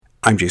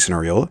I'm Jason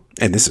Ariola,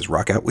 and this is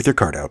Rock Out with Your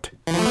Card Out.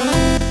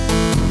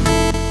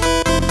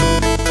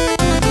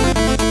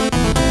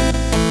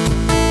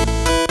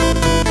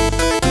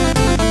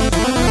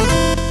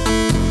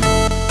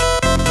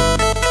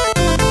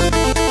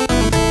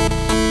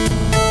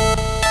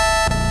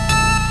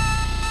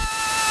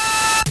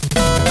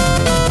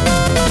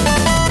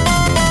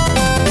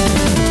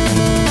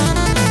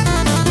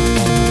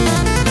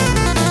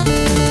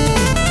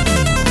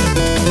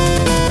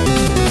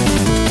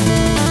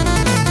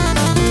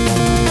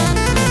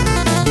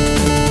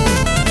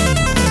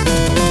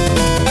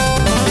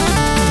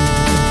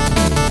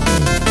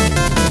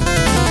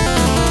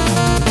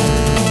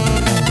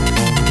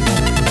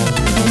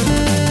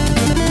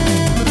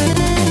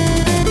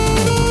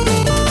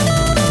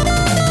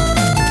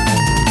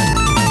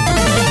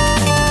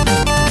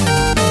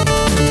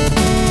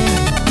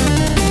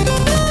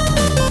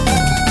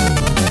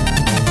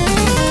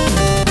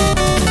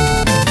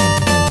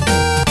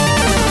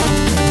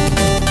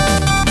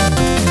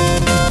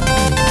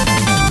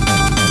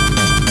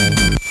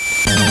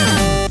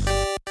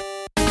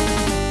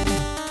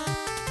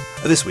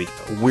 This week,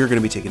 we're going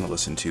to be taking a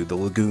listen to the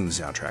Lagoon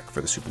soundtrack for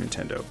the Super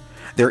Nintendo.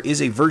 There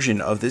is a version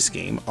of this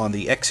game on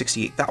the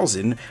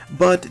X68000,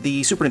 but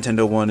the Super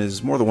Nintendo one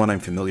is more the one I'm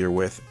familiar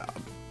with.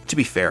 To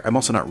be fair, I'm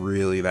also not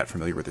really that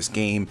familiar with this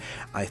game.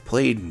 I've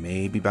played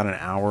maybe about an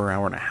hour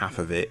and a half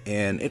of it,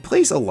 and it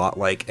plays a lot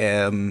like,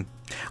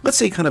 let's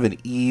say kind of an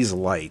Ease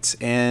Light.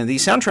 And the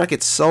soundtrack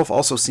itself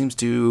also seems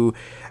to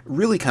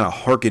really kind of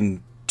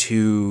harken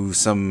to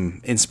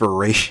some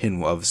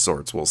inspiration of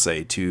sorts, we'll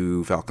say,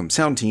 to Falcom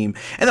Sound Team,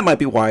 and that might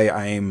be why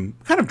I'm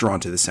kind of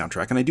drawn to this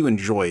soundtrack, and I do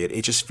enjoy it.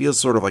 It just feels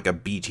sort of like a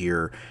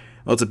B-tier,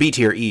 well, it's a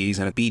B-tier Ease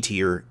and a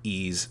B-tier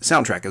Ease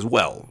soundtrack as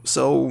well,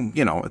 so,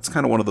 you know, it's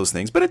kind of one of those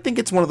things, but I think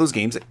it's one of those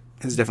games that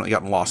has definitely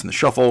gotten lost in the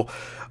shuffle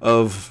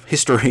of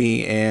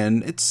history,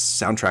 and its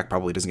soundtrack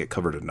probably doesn't get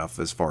covered enough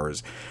as far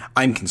as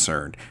I'm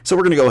concerned. So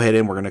we're going to go ahead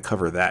and we're going to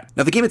cover that.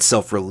 Now, the game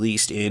itself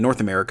released in North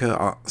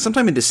America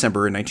sometime in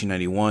December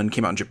 1991,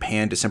 came out in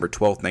Japan December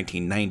 12th,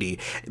 1990,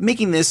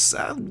 making this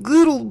a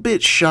little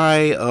bit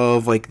shy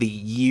of like the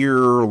year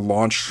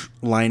launch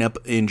lineup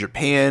in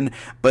Japan,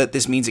 but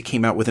this means it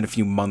came out within a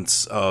few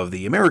months of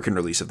the American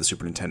release of the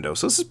Super Nintendo,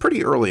 so this is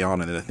pretty early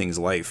on in the thing's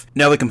life.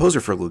 Now, the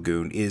composer for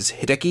Lagoon is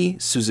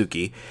Hideki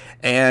Suzuki,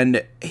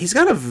 and he's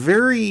got a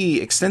very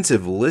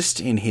extensive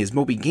list in his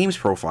Moby Games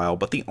profile,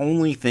 but the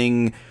only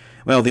things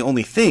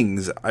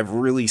I've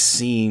really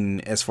seen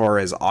as far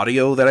as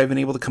audio that I've been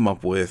able to come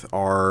up with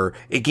are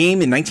a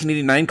game in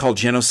 1989 called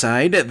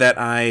Genocide that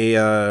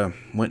I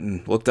went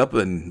and looked up,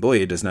 and boy,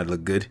 it does not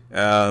look good.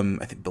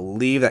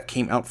 Believe that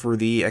came out for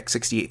the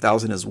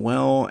X68000 as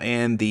well,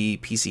 and the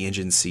PC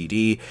Engine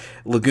CD.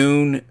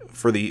 Lagoon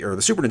for the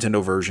Super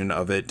Nintendo version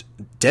of it.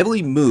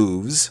 Deadly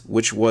Moves,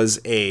 which was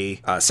a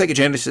Sega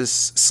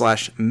Genesis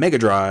 / Mega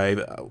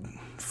Drive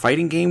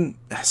fighting game,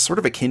 sort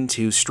of akin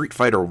to Street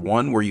Fighter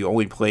 1, where you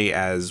only play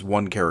as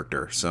one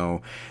character,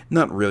 so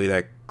not really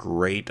that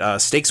great.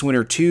 Stakes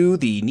Winner 2,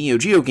 the Neo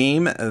Geo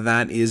game,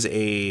 that is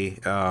a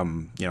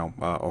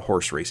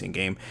horse racing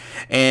game,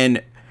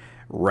 and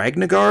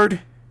Ragnagard,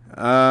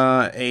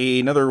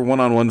 another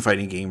one-on-one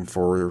fighting game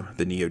for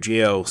the Neo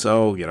Geo,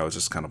 so, it's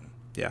just kind of,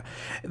 yeah.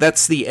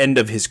 That's the end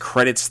of his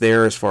credits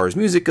there as far as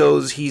music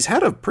goes. He's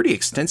had a pretty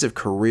extensive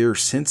career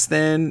since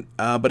then,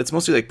 but it's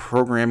mostly like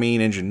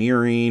programming,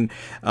 engineering.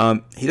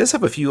 He does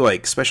have a few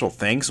like special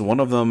thanks. One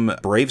of them,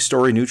 Brave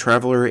Story New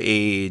Traveler,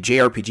 a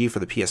JRPG for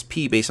the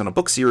PSP based on a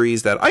book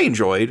series that I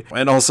enjoyed,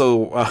 and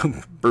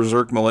also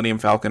Berserk Millennium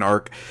Falcon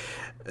Arc,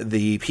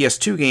 the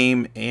PS2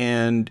 game,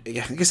 and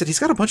like I said, he's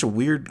got a bunch of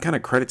weird kind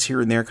of credits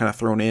here and there kind of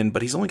thrown in,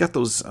 but he's only got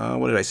those,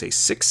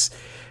 6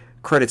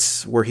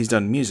 credits where he's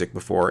done music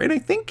before, and I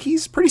think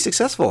he's pretty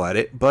successful at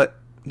it, but,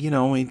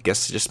 I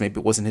guess just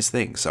maybe it wasn't his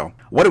thing, so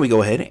why don't we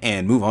go ahead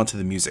and move on to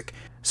the music.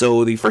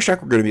 So the first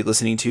track we're going to be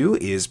listening to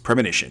is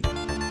Premonition.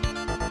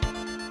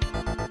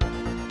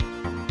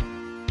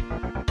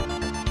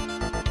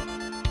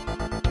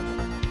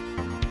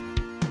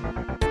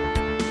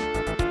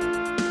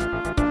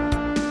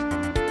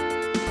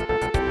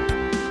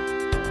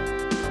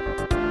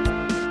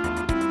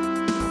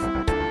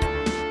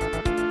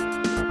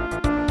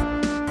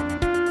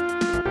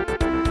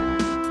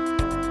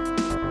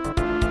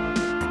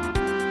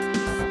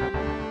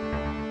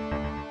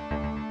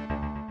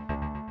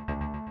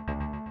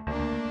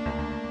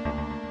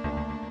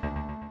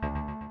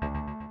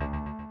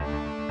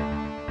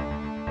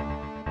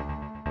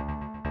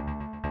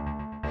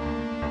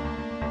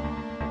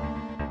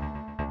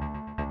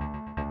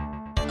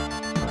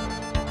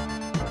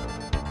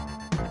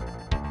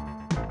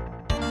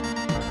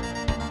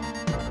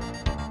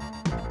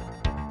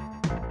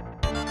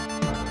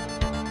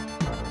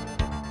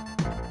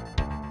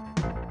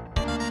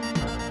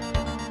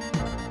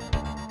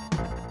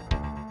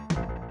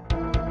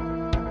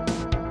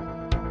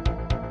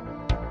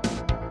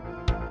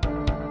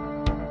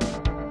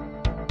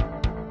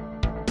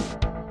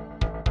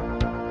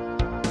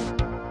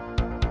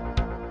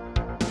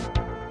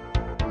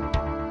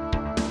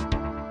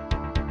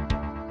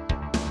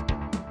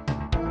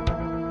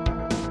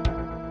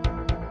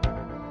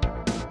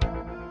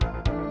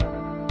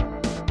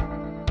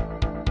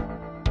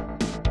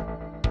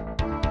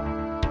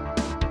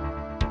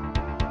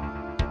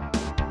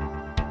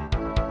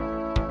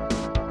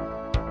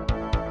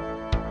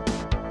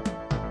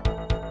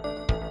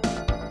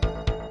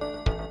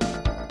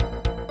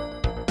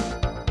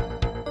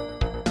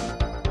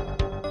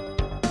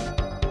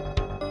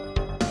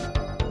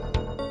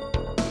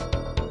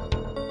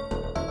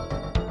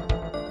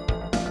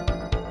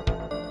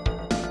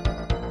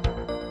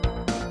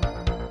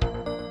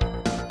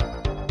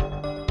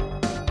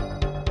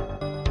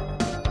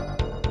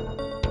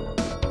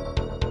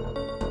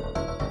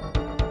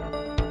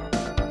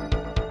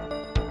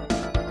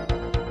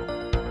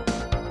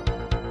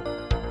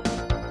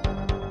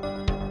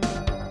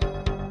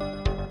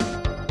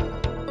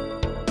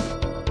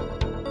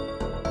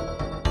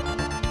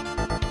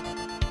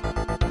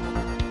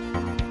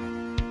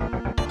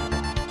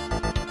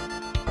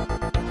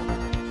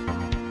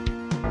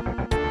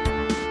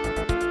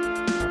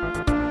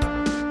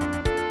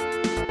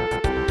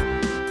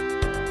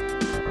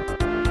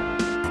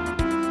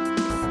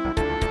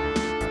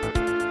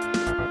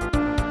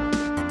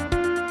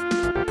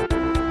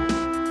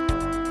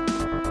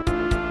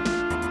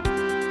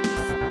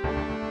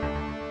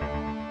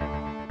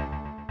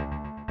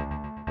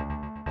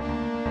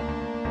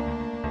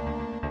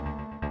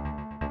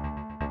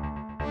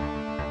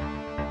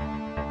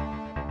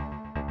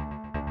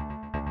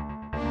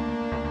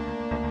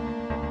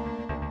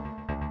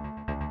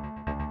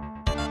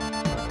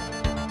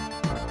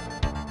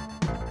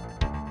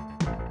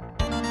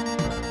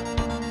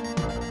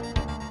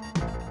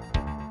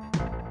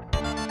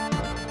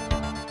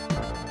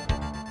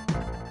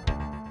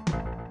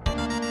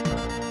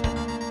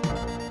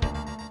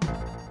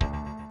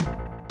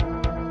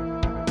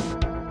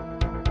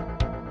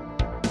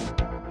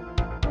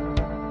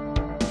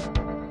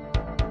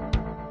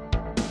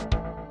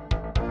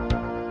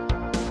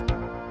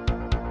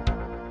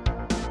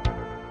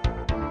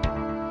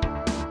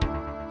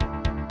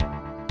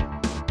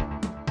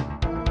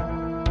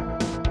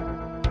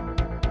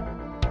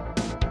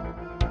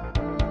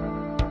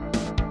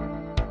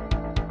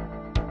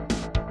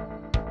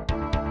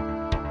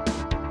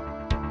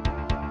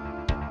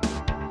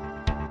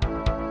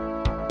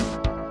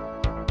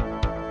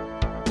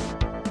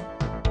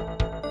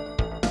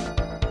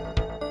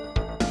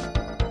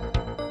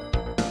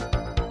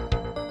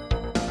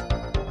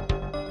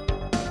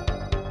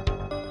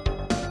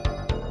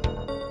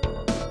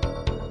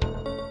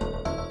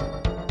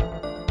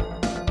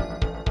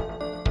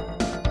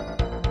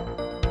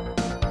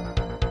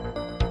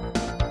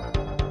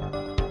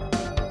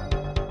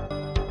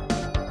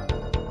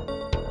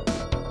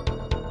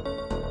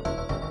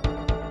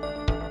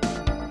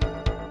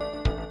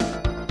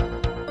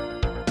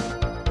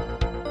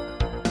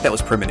 That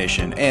was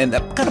Premonition, and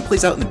that kind of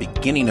plays out in the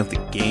beginning of the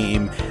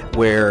game,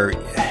 where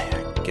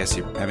I guess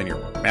you're having your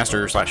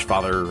master slash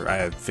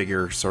father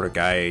figure sort of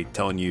guy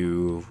telling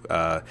you,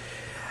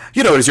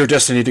 you know, it is your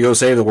destiny to go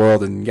save the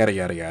world, and yada,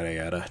 yada, yada,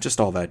 yada. Just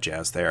all that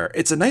jazz there.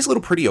 It's a nice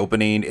little pretty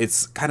opening.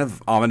 It's kind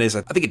of ominous.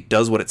 I think it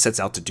does what it sets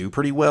out to do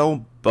pretty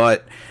well,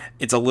 but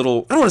it's a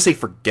little, I don't want to say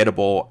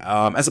forgettable,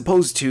 as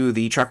opposed to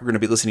the track we're going to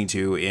be listening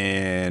to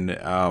in,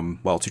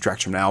 2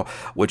 tracks from now,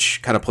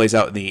 which kind of plays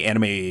out in the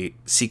anime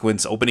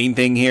sequence opening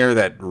thing here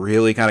that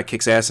really kind of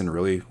kicks ass and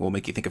really will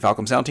make you think of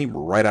Falcom Sound Team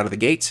right out of the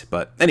gate.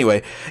 But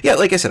anyway, yeah,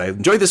 like I said, I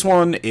enjoyed this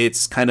one.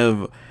 It's kind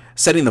of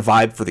setting the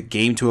vibe for the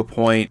game to a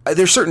point.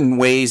 There's certain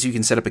ways you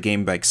can set up a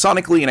game like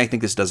sonically, and I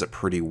think this does it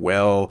pretty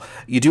well.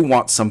 You do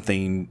want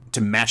something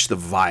to match the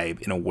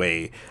vibe in a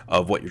way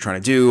of what you're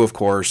trying to do. Of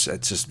course,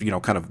 it's just, you know,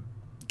 kind of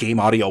game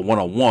audio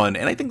 101,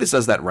 and I think this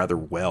does that rather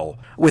well.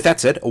 With that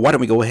said, why don't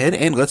we go ahead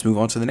and let's move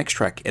on to the next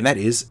track, and that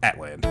is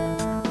Atlan.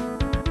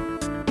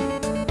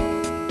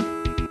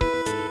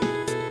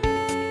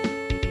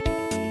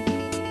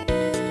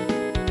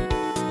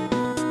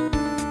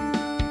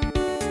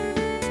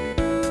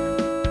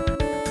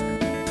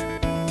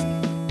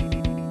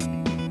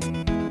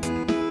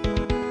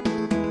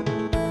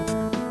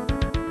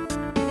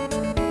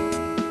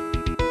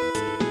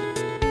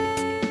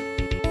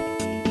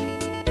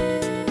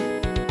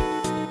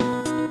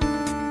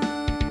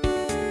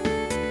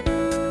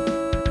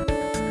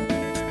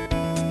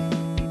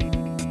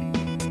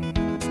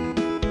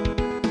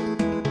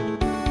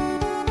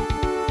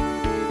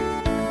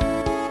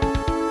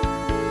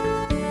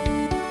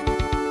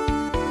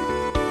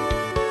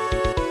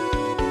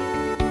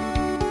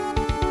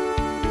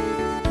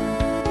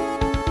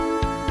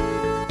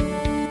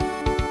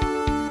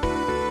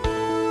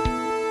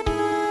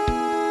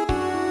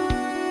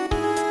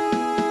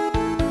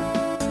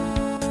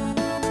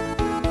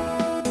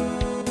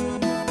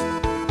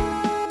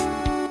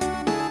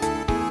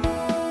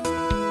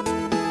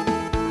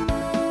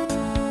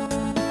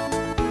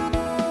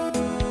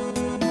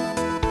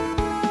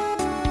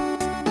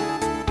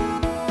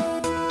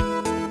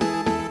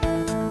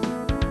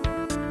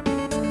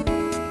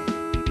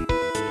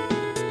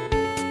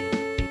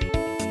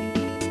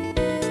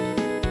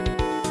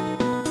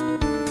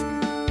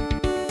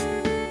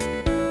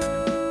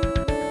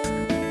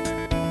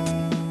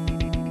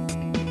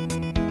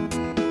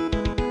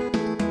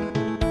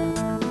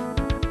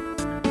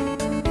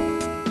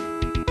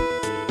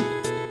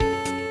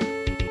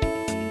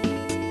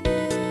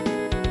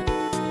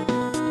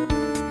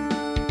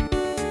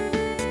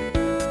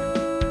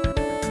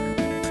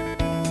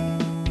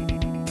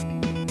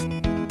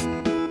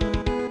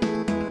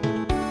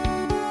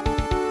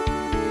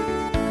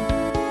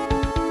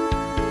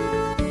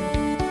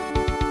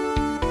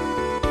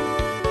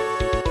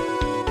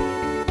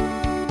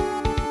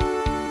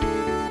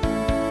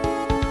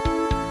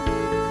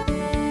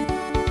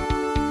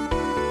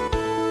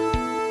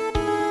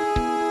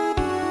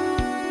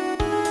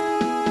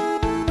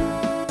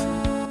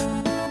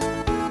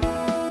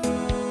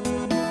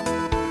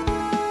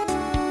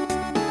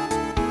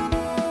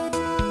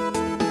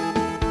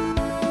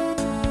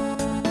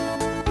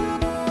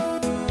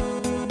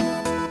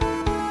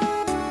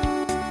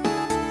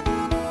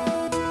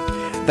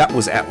 That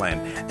was Atlan,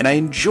 and I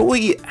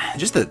enjoy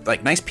just the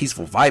nice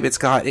peaceful vibe it's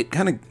got. It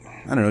kind of,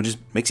 I don't know, just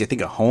makes you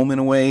think of home in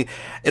a way.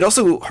 It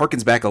also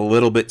harkens back a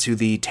little bit to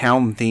the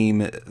town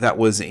theme that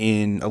was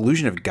in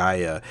Illusion of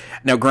Gaia.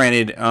 Now,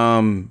 granted,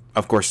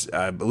 of course,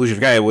 Illusion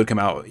of Gaia would come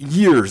out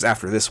years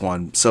after this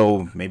one,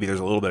 so maybe there's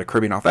a little bit of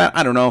cribbing off that.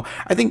 I don't know.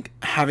 I think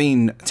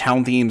having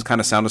town themes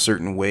kind of sound a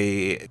certain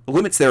way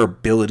limits their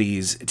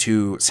abilities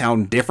to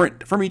sound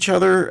different from each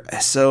other.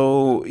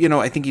 So, you know,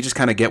 I think you just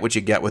kind of get what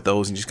you get with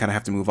those and you just kind of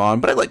have to move on.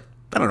 But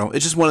I don't know,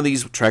 it's just one of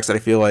these tracks that I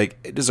feel like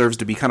it deserves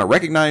to be kind of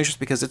recognized just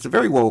because it's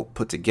very well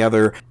put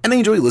together, and I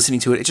enjoy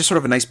listening to it. It's just sort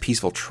of a nice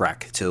peaceful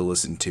track to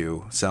listen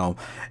to, so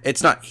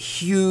it's not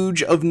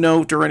huge of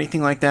note or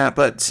anything like that,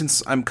 but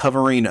since I'm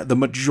covering the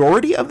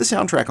majority of the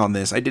soundtrack on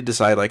this, I did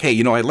decide, hey,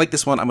 you know, I like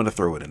this one, I'm going to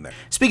throw it in there.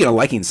 Speaking of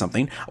liking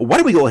something, why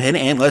don't we go ahead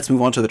and let's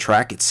move on to the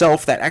track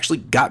itself that actually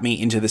got me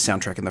into the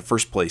soundtrack in the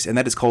first place, and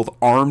that is called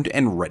Armed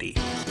and Ready.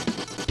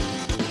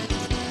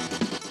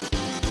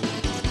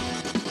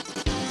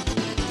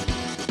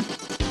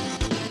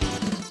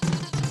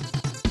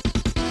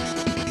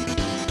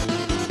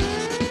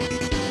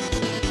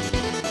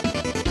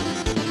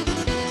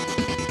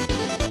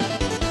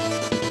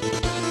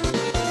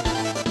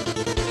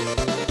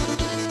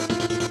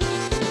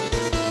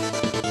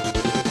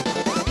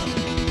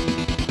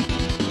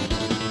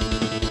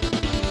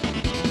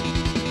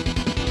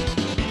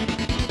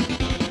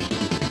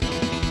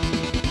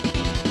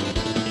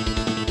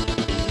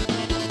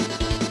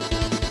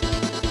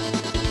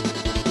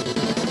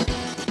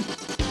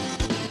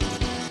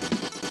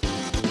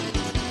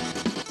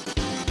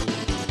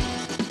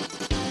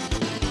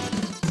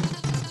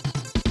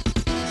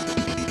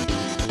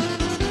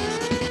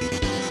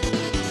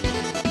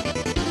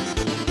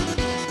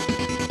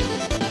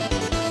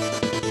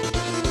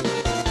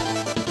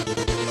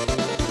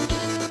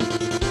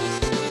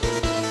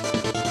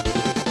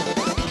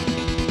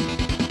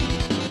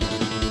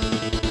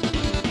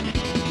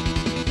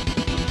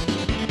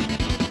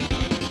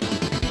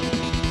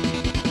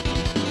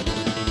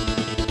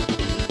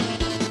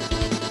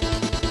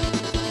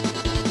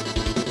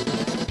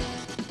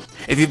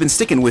 If you've been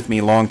sticking with me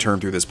long term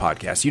through this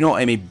podcast, you know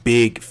I'm a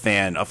big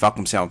fan of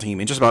Falcom Sound Team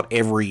and just about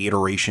every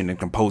iteration and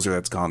composer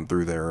that's gone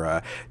through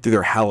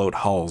their hallowed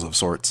halls of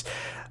sorts.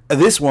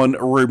 This one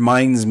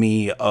reminds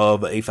me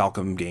of a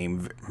Falcom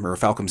game or a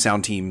Falcom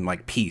Sound Team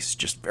like piece,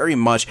 just very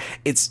much.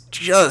 It's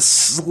just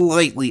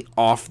slightly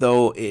off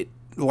though. It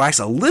lacks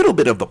a little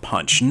bit of the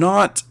punch,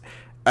 not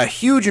a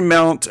huge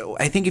amount.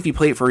 I think if you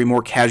play it for a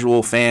more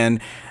casual fan,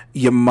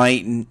 you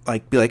might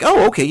like be like,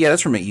 oh, okay, yeah,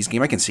 that's from an East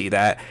game. I can see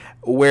that.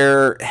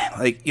 Where,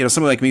 like, you know,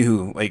 someone like me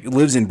who like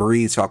lives and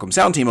breathes Falcom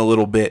Sound Team a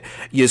little bit,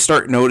 you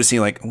start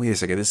noticing like, wait a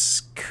second,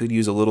 this could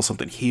use a little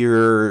something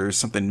here or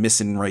something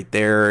missing right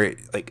there.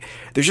 Like,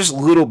 there's just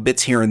little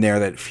bits here and there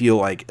that feel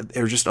like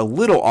they're just a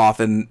little off,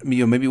 and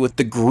you know, maybe with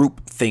the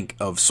group think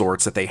of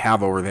sorts that they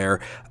have over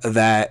there,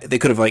 that they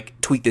could have like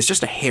tweaked this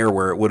just a hair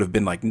where it would have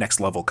been like next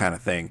level kind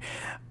of thing.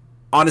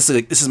 Honestly,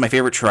 like, this is my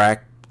favorite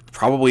track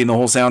probably in the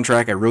whole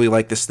soundtrack. I really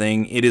like this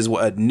thing. It is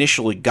what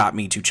initially got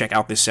me to check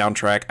out this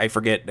soundtrack. I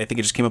think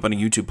it just came up on a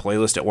YouTube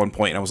playlist at one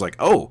point, and I was like,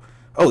 oh,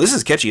 this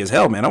is catchy as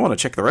hell, man. I want to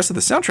check the rest of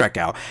the soundtrack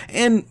out.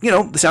 And, you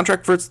know, the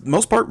soundtrack, for the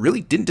most part,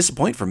 really didn't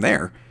disappoint from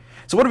there.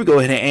 So why don't we go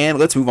ahead and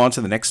let's move on to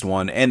the next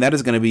one, and that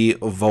is going to be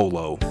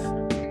Volo.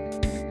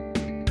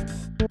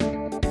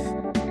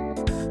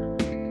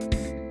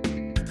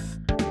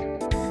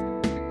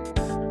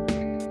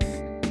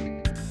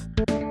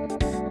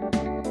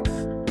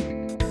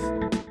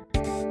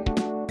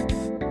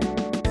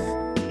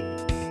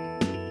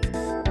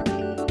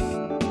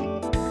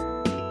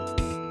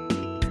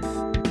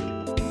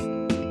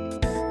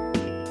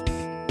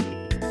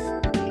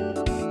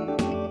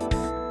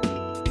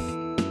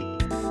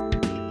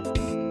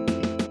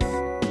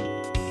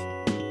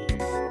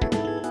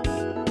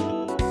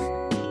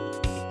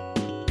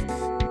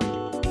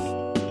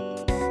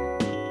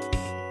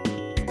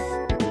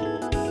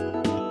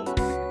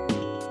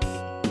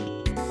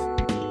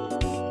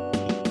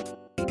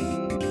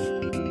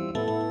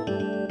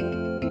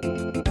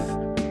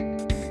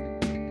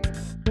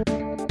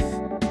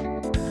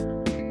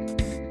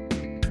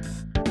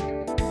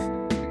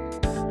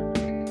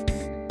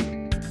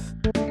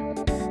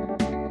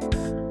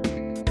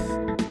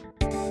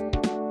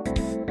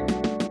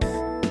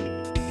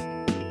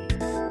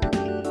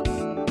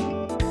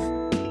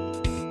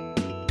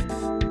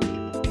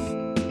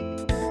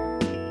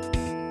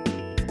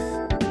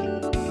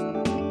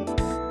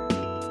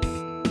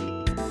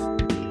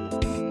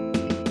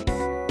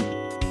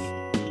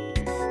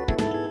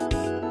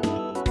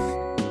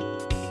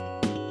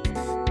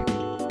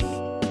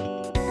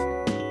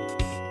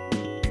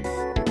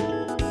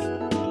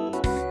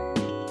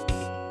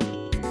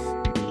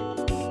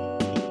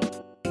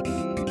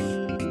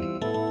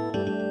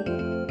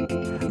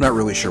 I'm not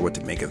really sure what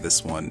to make of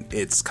this one.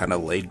 It's kind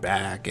of laid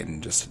back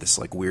and just this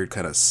like weird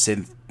kind of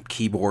synth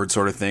keyboard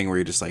sort of thing where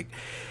you're just like,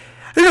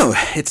 I don't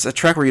know, it's a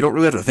track where you don't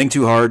really have to think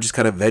too hard, just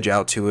kind of veg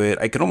out to it.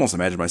 I could almost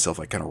imagine myself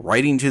like kind of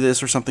writing to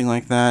this or something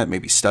like that,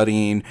 maybe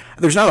studying.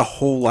 There's not a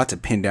whole lot to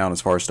pin down as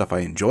far as stuff I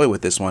enjoy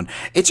with this one.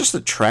 It's just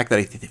a track that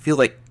I feel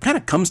like kind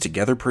of comes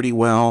together pretty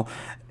well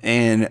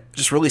and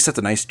just really sets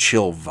a nice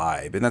chill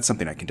vibe, and that's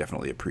something I can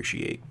definitely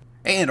appreciate.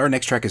 And our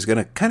next track is going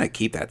to kind of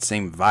keep that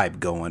same vibe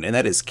going, and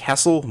that is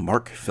Castle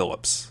Mark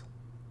Phillips.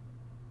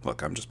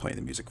 Look, I'm just playing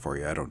the music for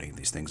you. I don't name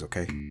these things,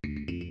 okay?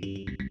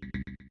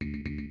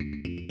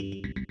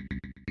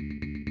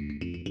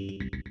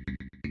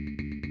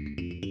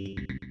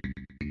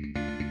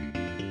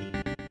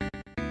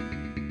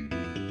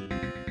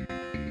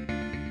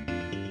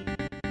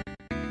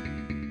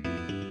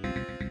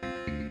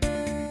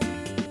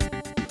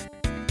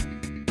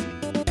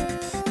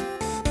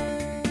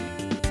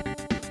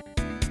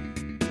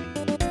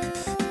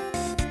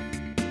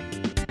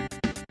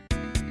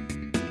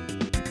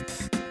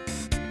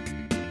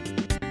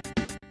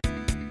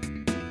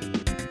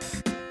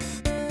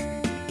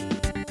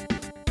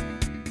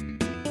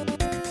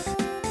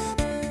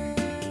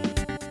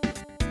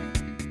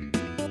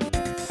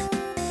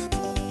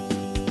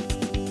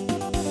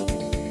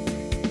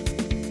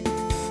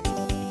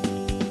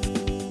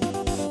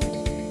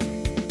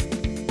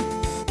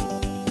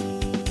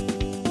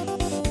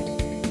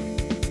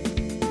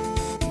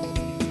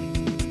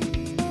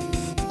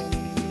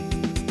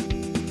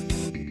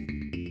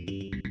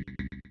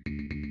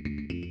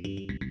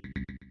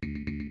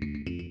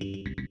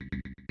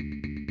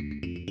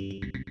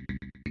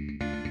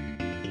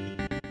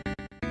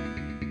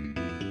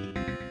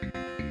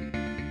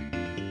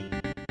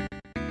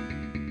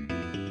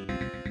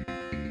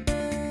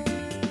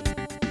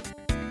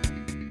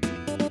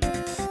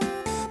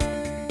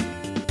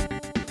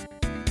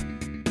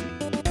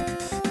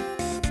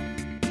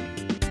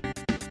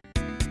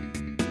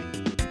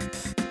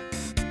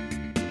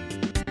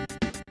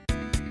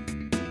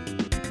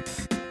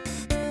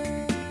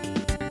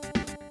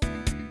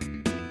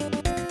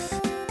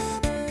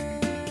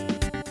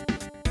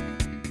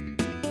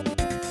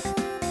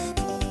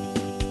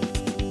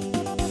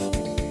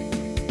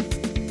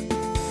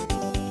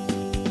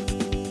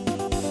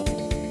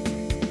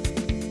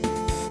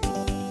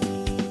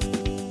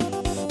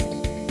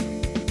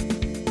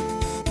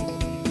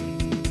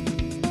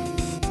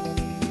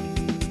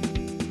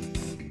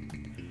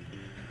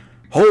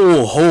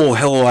 Whole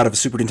hell of a lot of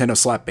Super Nintendo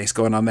slap bass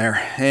going on there.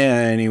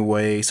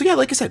 Anyway, so yeah,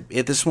 like I said,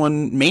 this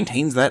one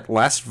maintains that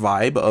last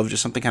vibe of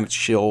just something kind of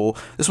chill.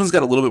 This one's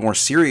got a little bit more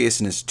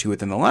seriousness to it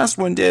than the last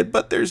one did,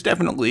 but there's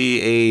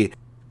definitely a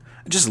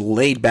just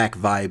laid back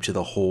vibe to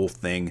the whole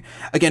thing.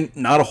 Again,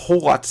 not a whole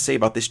lot to say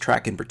about this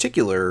track in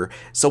particular,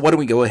 so why don't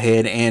we go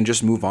ahead and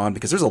just move on,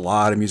 because there's a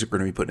lot of music we're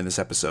going to be putting in this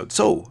episode.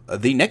 So,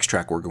 the next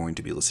track we're going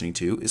to be listening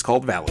to is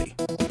called Valley.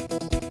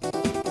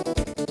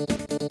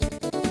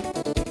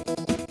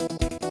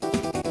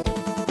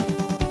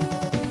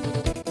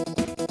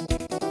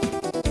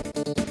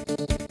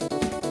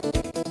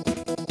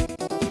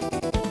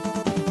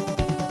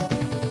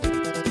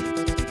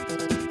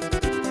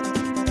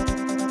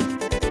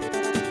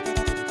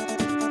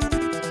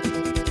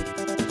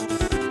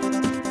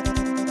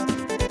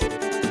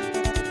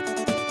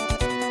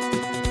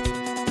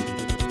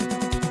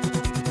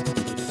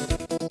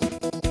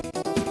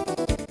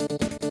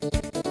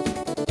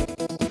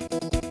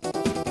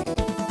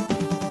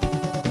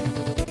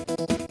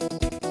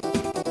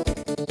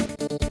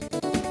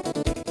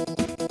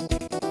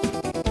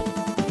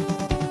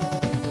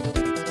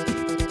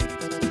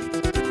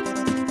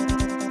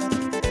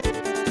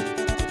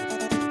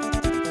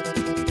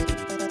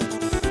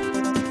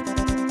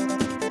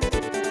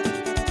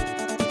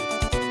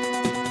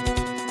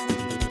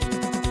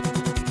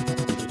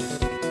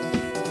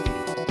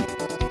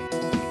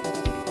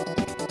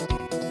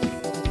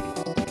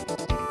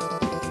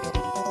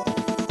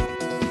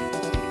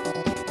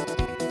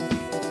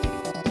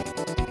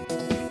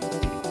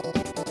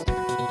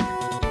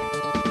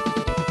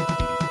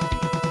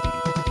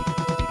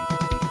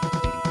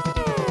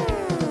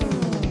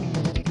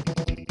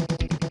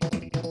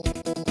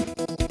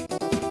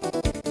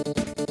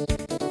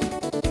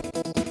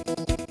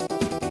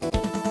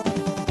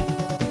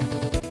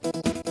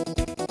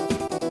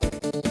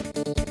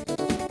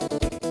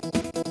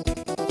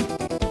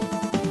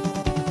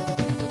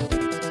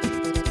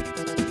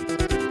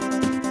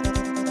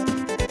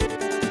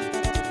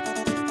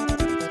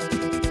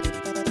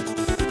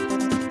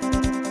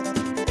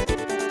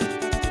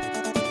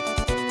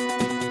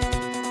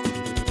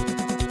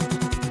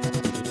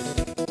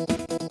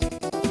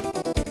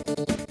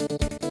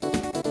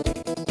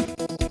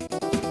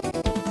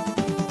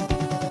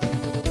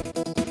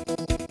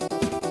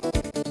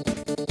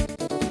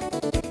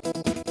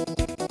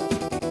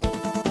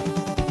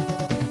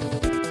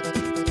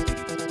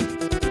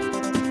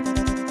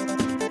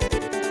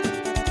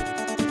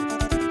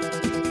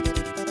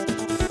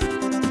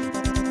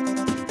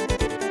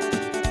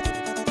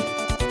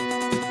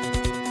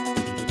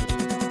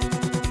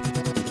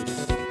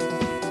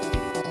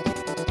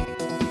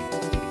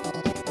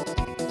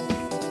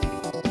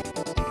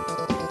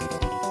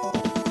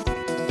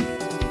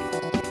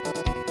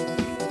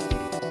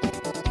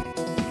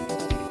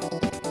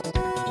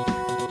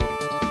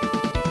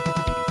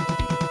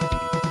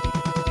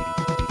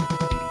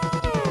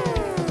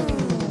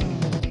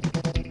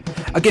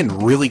 Again,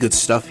 really good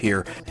stuff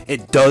here.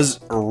 It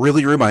does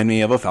really remind me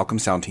of a Falcom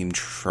Sound Team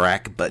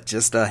track, but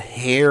just a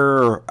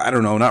hair, I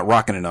don't know, not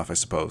rocking enough, I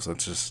suppose.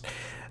 That's just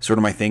sort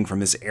of my thing from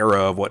this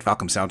era of what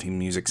Falcom Sound Team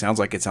music sounds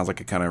like. It sounds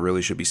like it kind of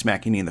really should be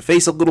smacking you in the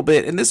face a little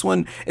bit. And this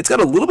one, it's got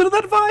a little bit of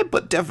that vibe,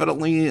 but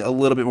definitely a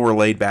little bit more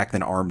laid back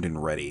than Armed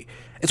and Ready.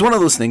 It's one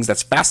of those things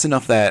that's fast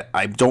enough that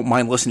I don't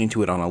mind listening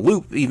to it on a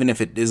loop, even if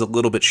it is a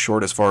little bit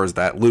short as far as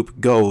that loop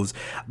goes.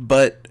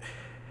 But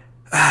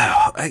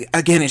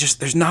again, it's just,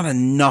 there's not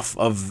enough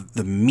of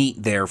the meat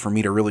there for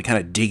me to really kind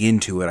of dig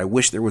into it. I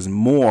wish there was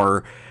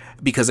more,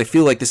 because I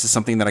feel like this is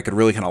something that I could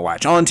really kind of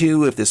latch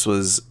onto if this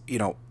was,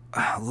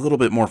 a little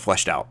bit more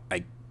fleshed out.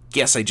 I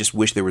guess I just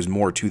wish there was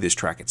more to this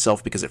track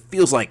itself, because it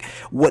feels like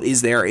what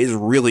is there is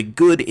really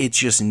good. It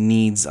just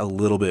needs a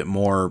little bit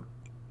more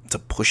to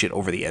push it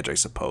over the edge, I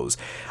suppose.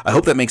 I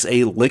hope that makes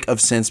a lick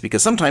of sense,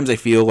 because sometimes I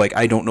feel like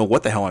I don't know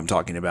what the hell I'm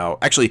talking about.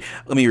 Actually,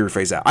 let me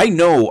rephrase that. I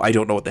know I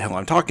don't know what the hell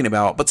I'm talking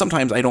about, but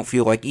sometimes I don't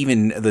feel like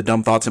even the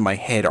dumb thoughts in my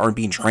head aren't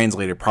being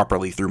translated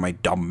properly through my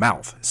dumb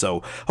mouth.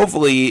 So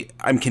hopefully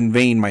I'm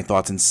conveying my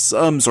thoughts in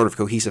some sort of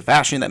cohesive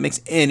fashion that makes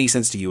any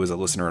sense to you as a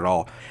listener at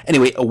all.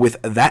 Anyway,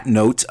 with that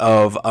note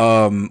of,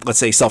 let's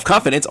say,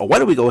 self-confidence, why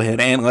don't we go ahead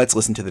and let's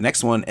listen to the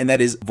next one, and that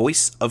is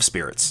Voice of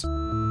Spirits.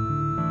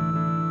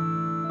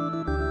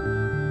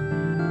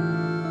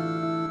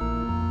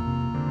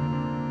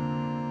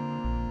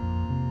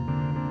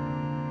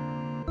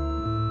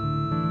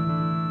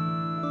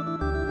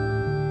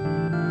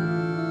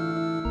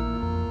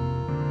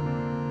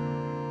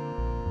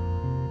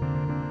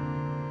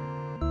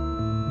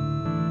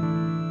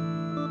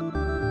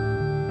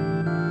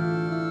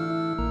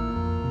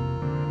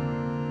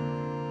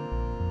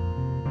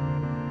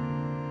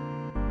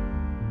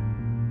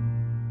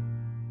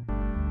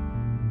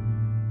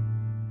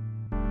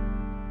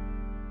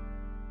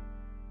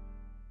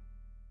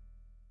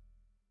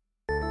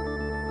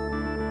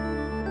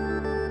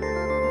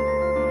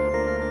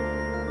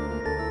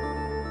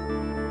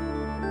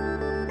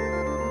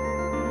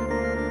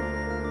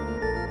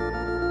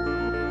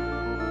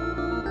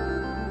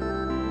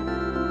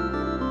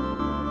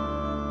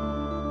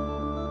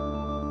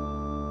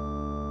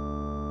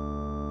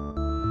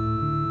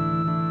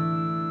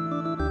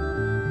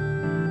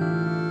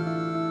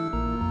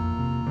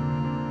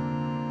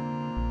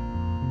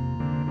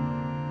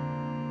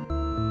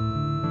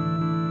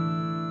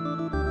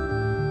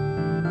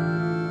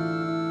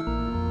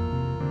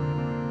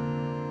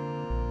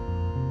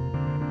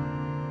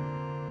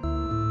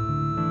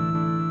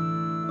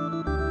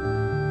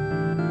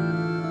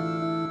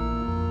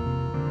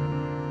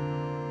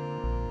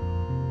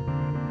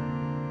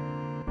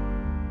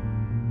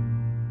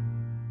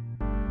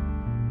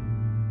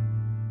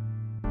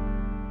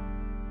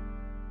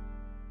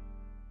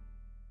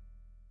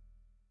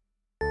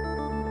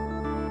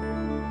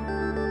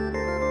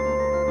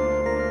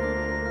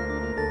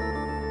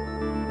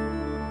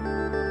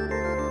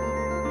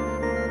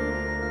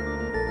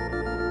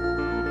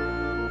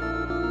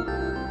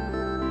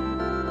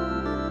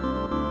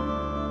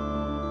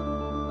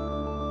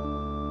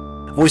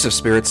 Voice of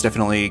Spirits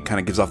definitely kind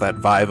of gives off that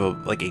vibe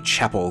of like a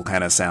chapel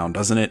kind of sound,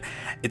 doesn't it?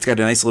 It's got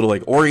a nice little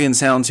like organ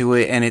sound to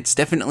it, and it's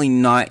definitely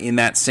not in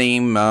that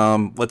same,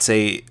 let's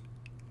say,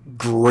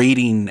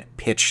 grating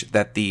pitch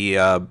that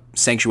the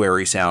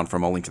Sanctuary sound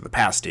from A Link to the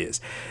Past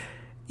is.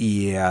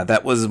 Yeah,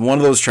 that was one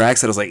of those tracks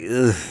that I was like,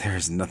 ugh,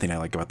 there's nothing I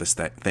like about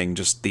that thing.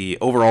 Just the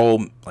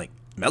overall, like,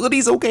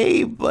 melody's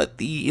okay, but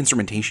the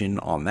instrumentation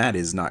on that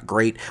is not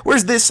great.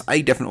 Whereas this,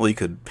 I definitely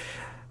could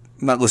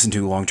not listen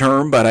to long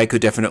term, but I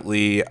could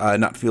definitely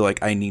not feel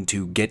like I need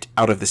to get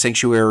out of the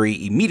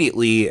Sanctuary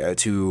immediately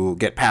to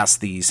get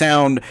past the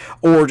sound,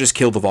 or just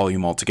kill the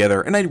volume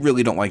altogether. And I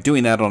really don't like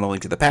doing that on A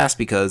Link to the Past,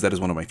 because that is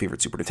one of my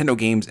favorite Super Nintendo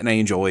games, and I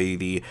enjoy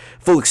the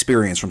full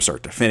experience from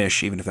start to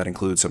finish, even if that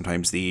includes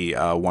sometimes the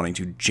wanting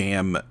to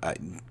jam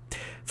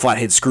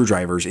flathead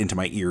screwdrivers into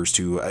my ears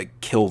to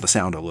kill the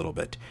sound a little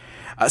bit.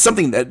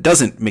 Something that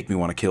doesn't make me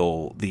want to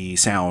kill the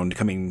sound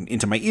coming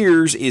into my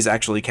ears is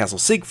actually Castle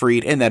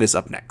Siegfried, and that is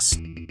up next.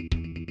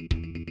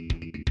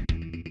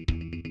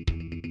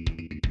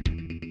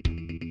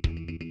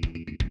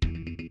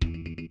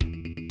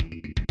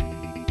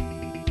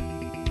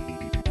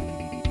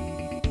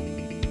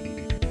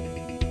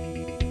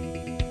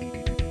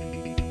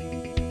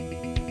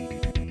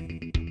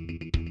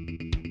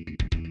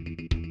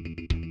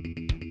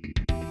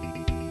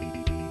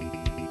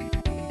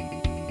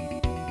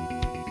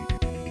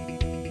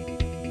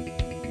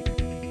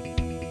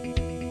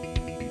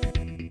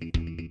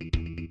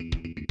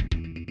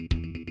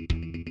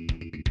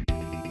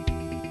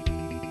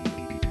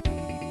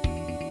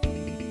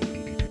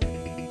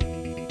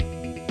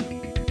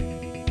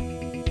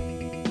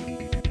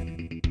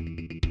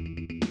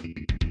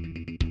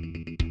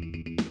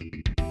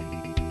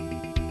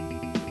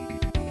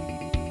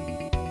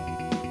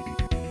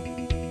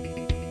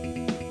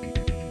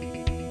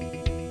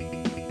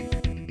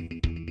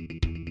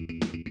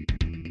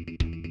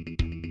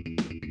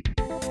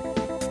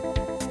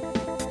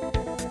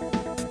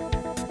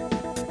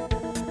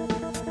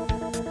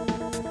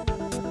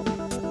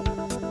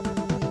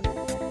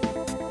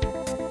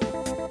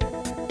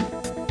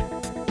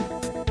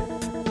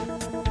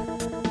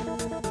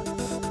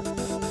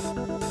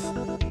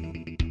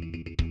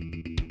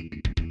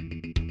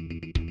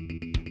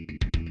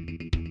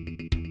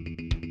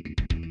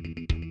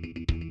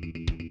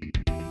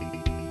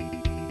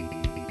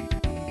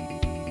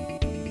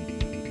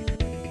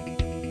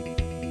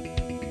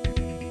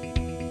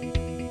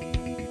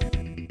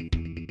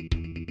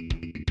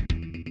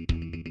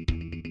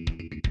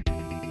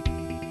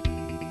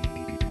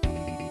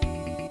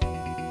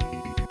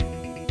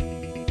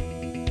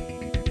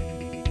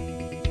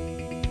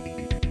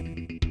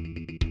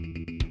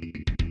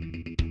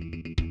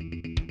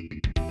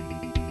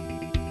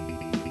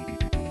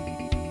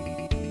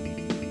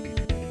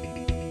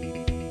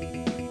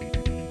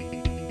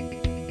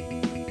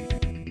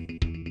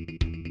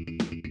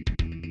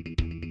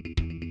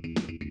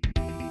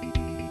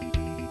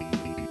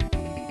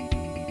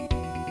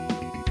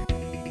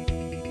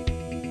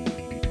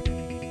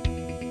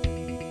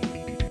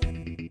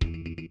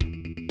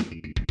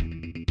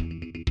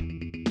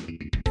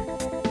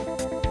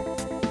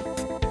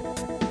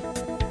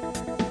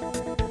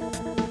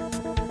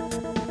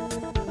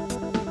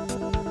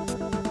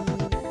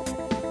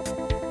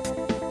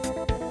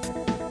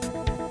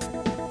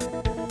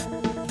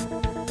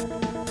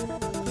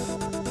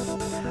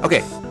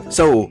 Okay,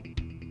 so,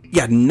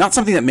 yeah, not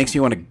something that makes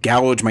me want to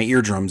gouge my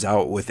eardrums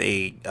out with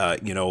a,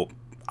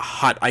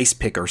 hot ice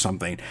pick or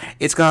something.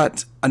 It's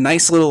got a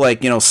nice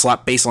little,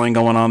 slap bass line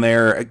going on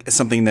there,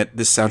 something that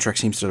this soundtrack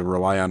seems to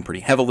rely on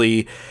pretty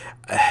heavily.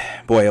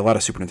 Boy, a lot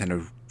of Super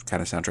Nintendo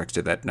kind of soundtracks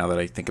did that, now that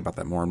I think about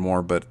that more and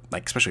more, but,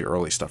 especially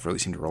early stuff really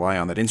seemed to rely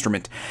on that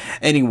instrument.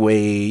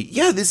 Anyway,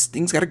 yeah, this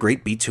thing's got a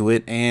great beat to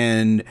it,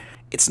 and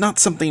it's not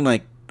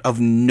something, of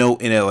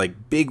note in a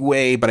big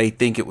way, but I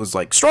think it was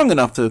strong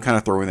enough to kind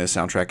of throw in this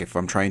soundtrack if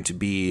I'm trying to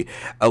be,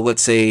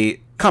 let's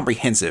say,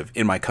 comprehensive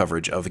in my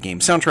coverage of a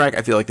game soundtrack.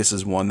 I feel like this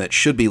is one that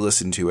should be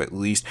listened to at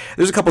least.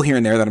 There's a couple here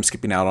and there that I'm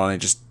skipping out on. I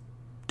just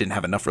didn't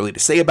have enough really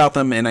to say about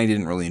them, and I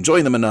didn't really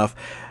enjoy them enough.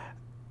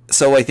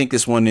 So I think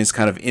this one is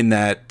kind of in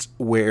that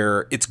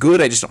where it's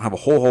good, I just don't have a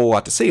whole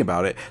lot to say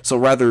about it. So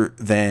rather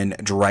than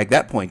drag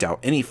that point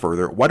out any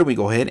further, why don't we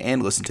go ahead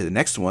and listen to the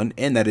next one,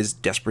 and that is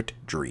Desperate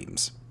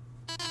Dreams.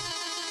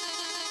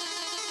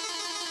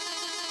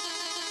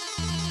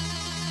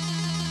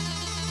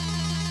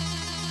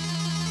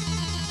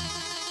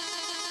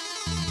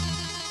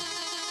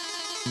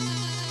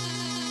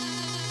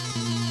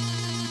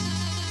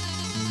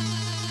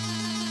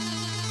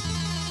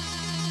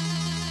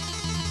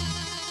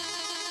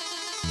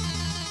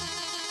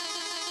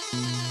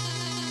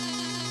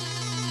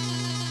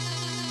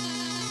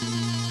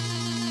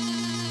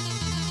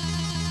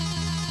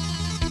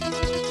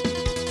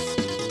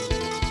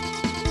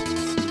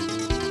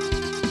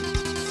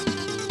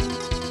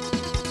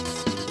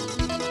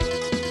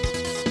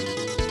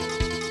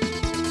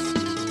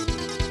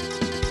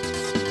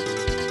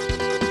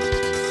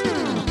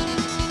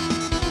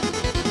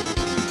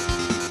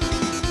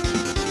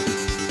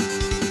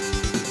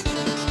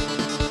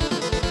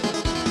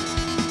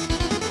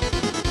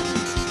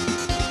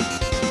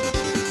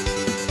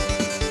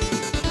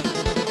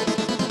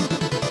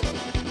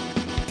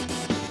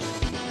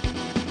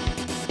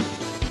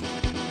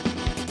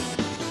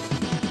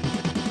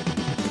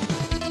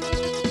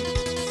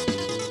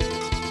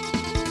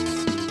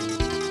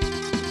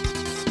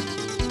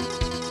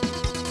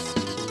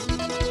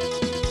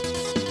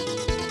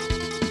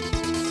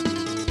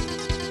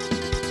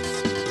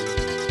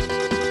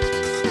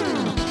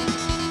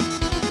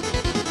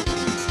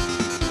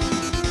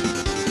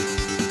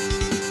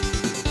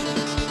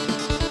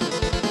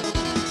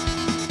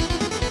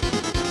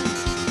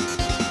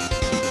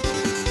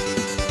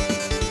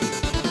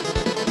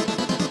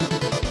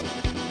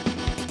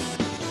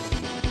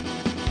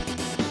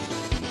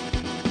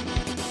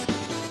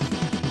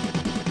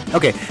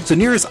 Okay, so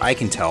near as I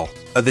can tell,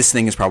 this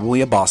thing is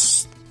probably a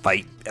boss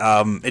fight.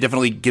 It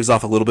definitely gives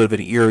off a little bit of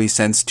an eerie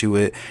sense to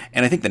it,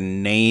 and I think the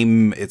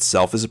name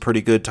itself is a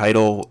pretty good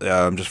title,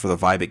 just for the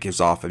vibe it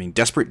gives off. I mean,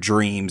 Desperate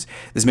Dreams.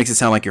 This makes it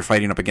sound like you're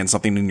fighting up against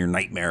something in your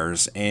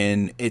nightmares,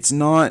 and it's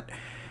not...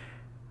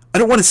 I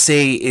don't want to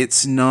say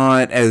it's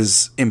not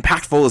as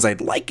impactful as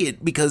I'd like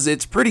it, because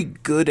it's pretty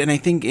good, and I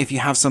think if you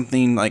have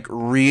something like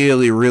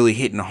really, really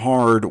hitting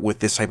hard with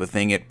this type of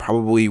thing, it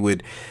probably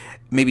would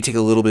maybe take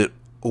a little bit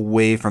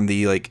away from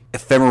the like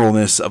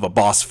ephemeralness of a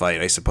boss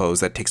fight, I suppose,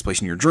 that takes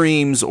place in your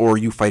dreams, or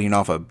you fighting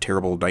off a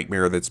terrible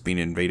nightmare that's being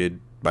invaded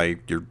by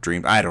your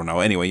dream. I don't know.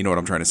 Anyway, you know what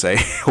I'm trying to say.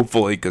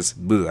 Hopefully, because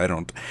I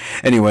don't.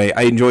 Anyway,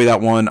 I enjoy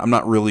that one. I'm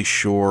not really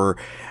sure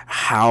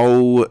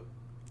how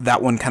that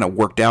one kind of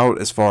worked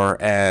out as far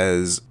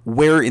as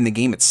where in the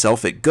game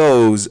itself it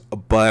goes,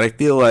 but I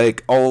feel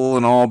like all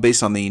in all,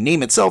 based on the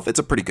name itself, it's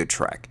a pretty good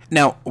track.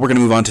 Now, we're going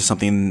to move on to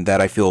something that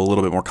I feel a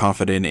little bit more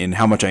confident in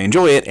how much I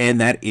enjoy it,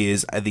 and that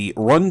is the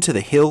Run to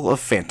the Hill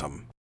of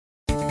Phantom.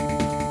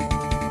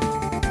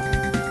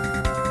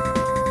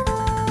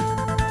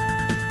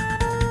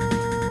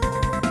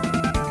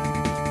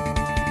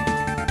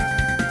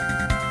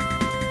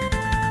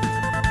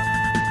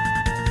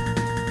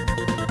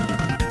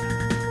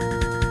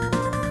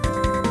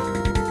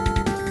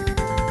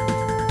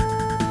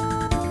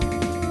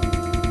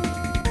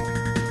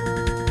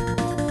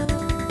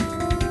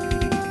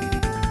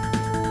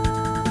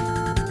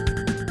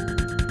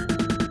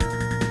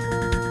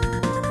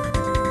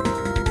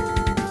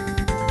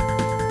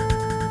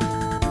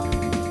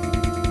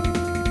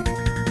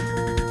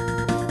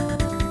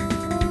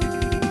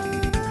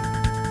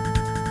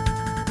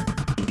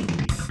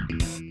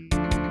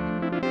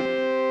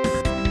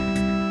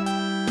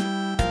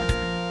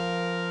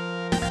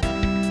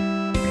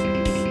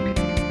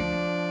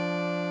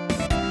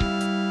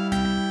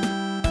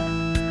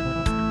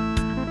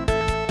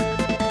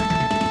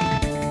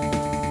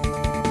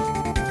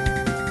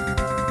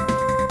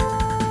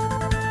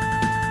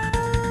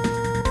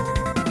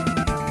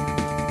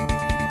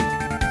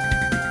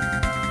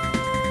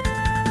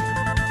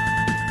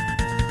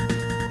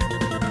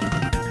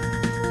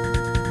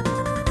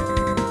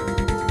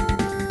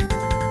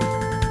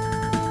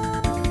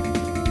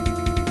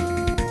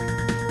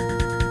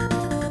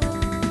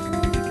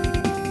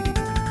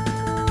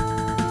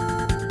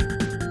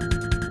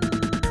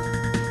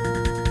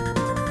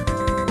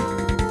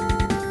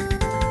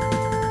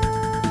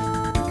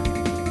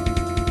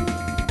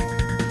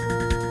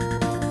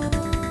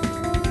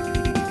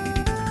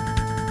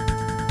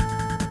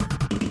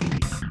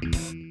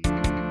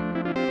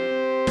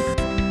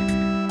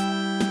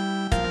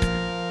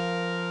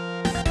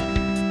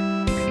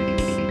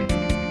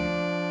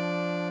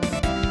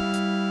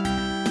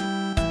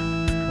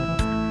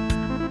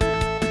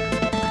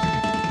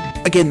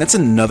 Again, that's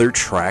another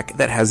track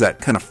that has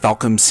that kind of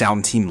Falcom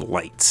Sound Team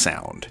light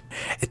sound.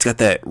 It's got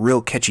that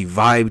real catchy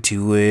vibe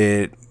to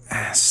it,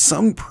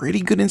 some pretty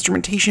good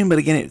instrumentation, but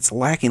again, it's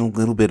lacking a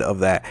little bit of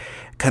that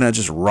kind of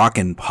just rock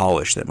and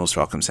polish that most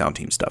Falcom Sound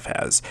Team stuff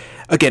has.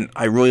 Again,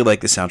 I really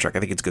like the soundtrack. I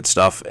think it's good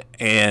stuff,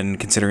 and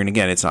considering,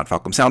 again, it's not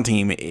Falcom Sound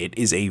Team, it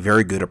is a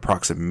very good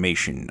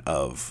approximation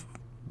of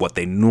what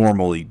they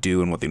normally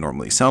do and what they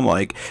normally sound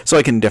like, so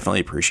I can definitely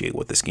appreciate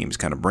what this game is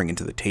kind of bringing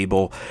to the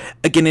table.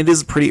 Again, it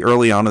is pretty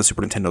early on in the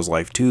Super Nintendo's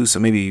life too, so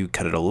maybe you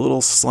cut it a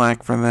little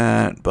slack from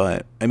that,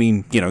 but I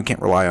mean, you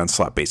can't rely on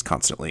slap bass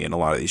constantly, and a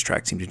lot of these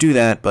tracks seem to do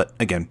that, but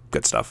again,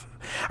 good stuff.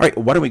 Alright,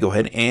 why don't we go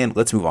ahead and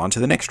let's move on to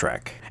the next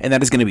track, and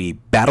that is going to be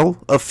Battle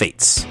of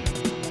Fates.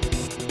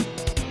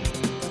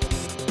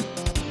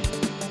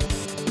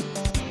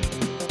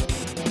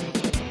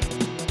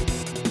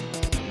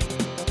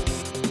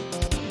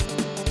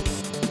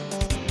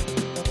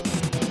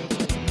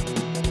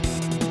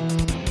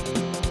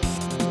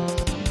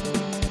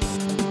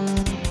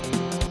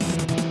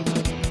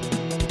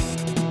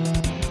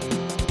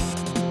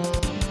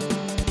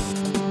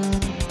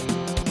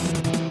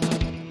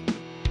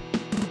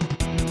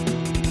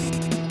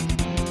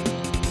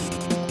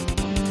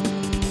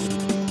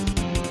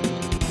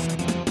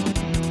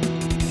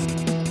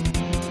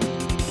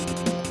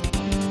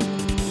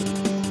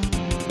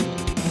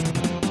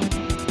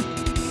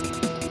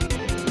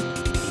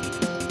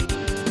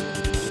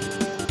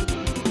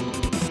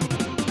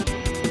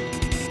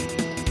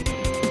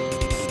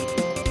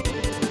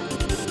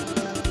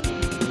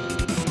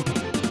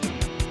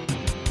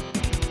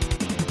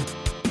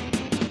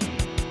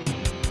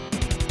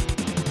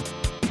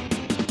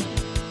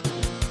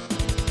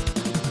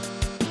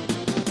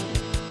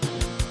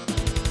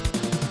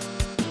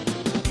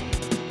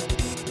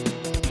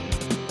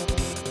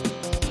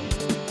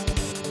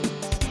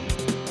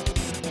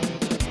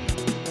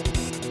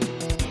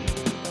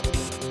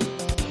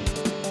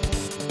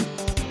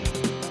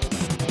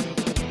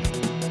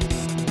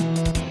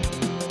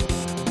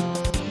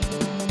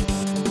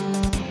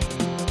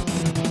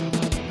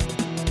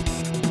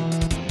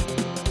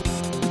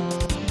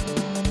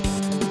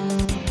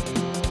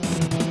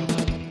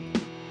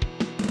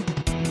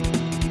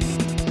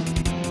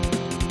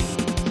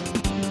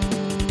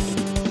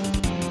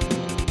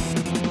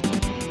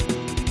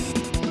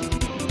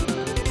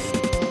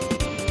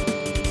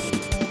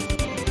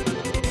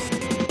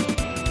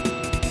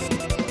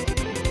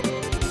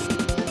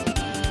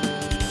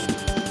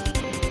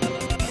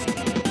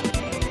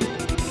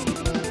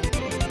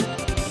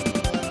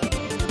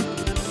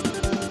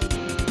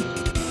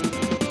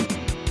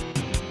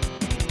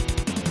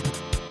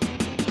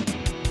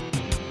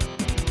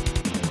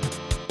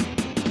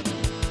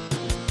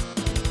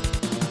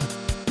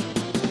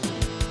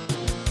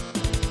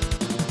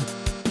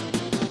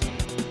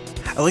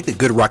 I like the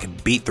good rockin'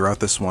 beat throughout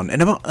this one, and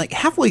about like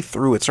halfway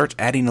through, it starts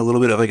adding a little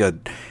bit of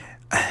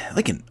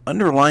like an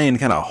underlying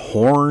kind of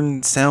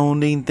horn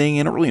sounding thing.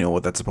 I don't really know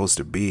what that's supposed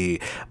to be,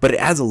 but it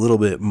adds a little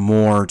bit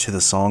more to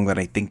the song that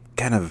I think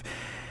kind of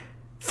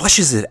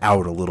fleshes it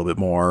out a little bit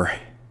more.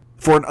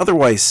 For an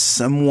otherwise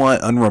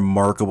somewhat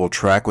unremarkable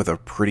track with a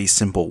pretty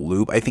simple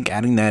loop, I think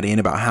adding that in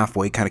about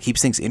halfway kind of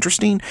keeps things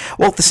interesting,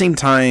 while at the same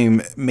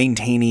time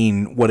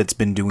maintaining what it's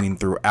been doing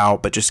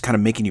throughout, but just kind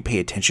of making you pay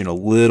attention a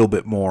little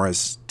bit more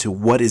as to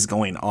what is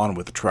going on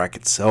with the track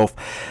itself.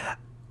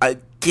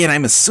 Again,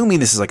 I'm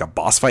assuming this is like a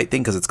boss fight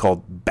thing because it's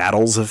called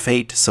Battles of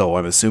Fate, so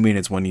I'm assuming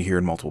it's one you hear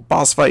in multiple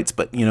boss fights,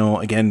 but, you know,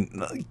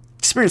 again,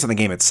 experience on the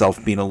game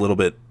itself being a little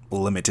bit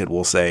limited,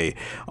 we'll say.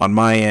 On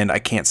my end, I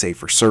can't say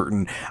for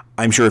certain.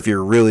 I'm sure if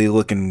you're really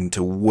looking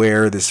to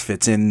where this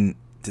fits in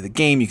to the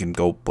game, you can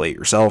go play it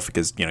yourself,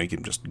 because, you know, you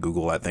can just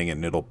Google that thing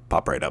and it'll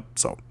pop right up.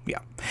 So, yeah.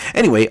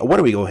 Anyway, why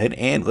don't we go ahead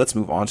and let's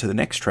move on to the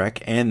next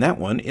track, and that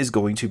one is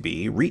going to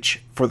be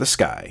Reach for the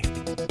Sky.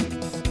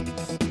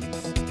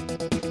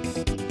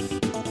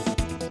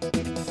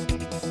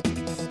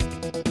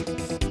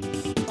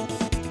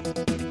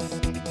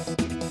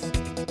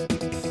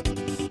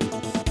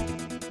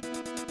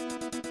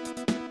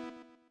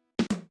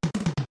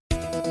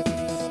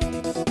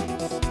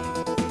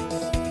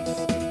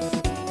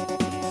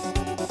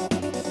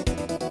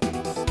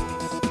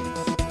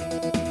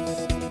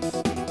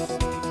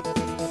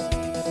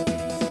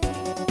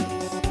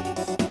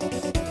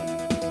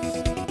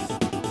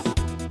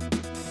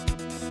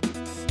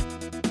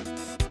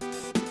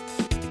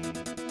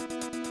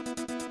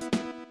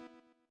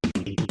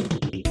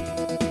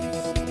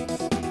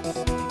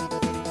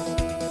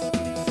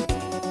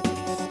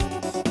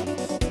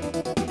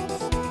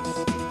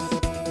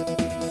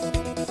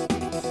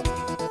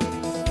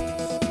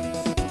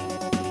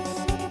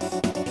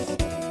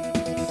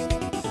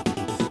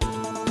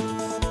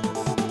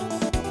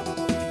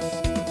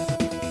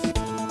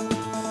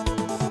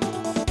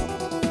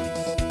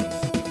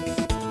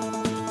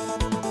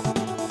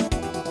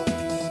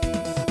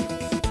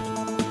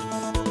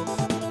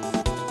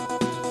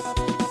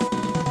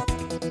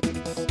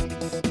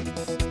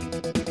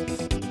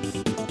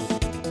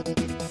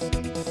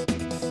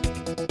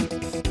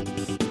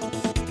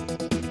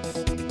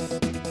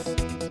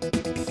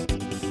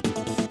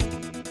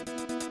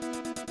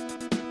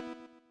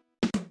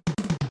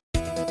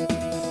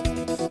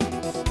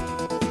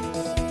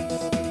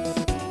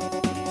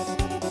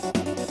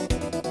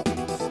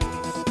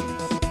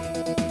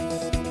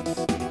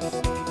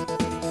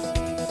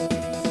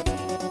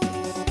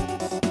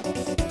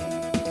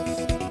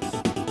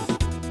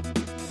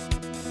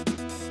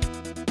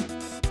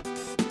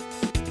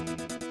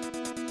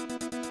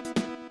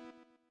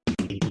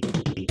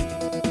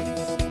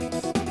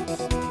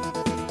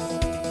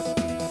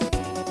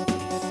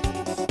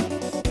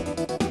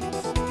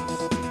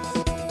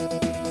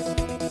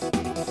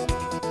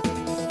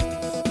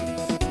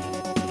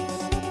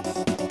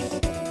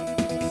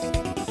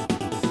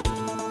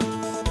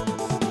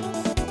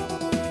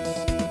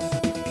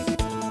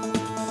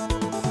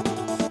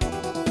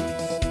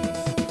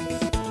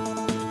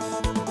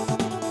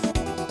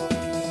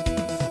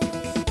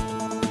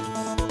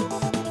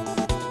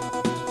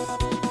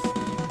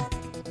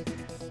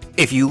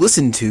 If you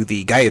listen to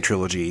the Gaia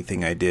Trilogy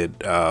thing I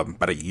did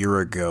about a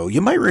year ago,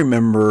 you might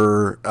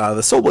remember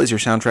the Soul Blazer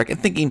soundtrack and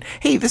thinking,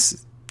 hey,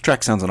 this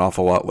track sounds an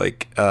awful lot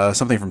like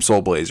something from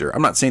Soul Blazer.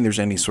 I'm not saying there's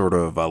any sort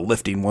of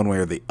lifting one way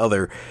or the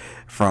other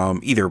from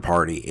either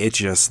party. It's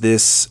just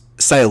this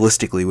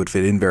stylistically would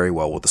fit in very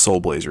well with the Soul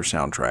Blazer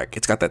soundtrack.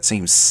 It's got that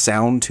same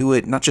sound to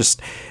it, not just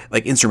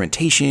like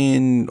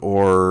instrumentation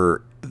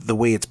or the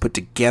way it's put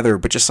together,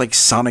 but just like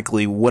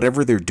sonically,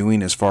 whatever they're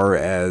doing as far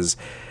as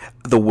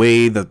the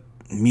way the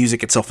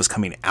music itself is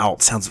coming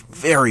out sounds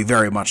very,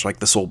 very much like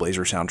the Soul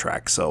Blazer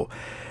soundtrack. So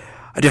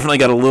I definitely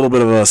got a little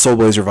bit of a Soul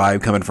Blazer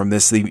vibe coming from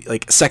this.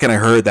 The second I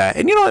heard that,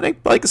 and you know what, I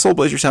like the Soul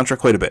Blazer soundtrack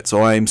quite a bit,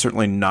 so I'm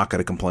certainly not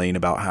going to complain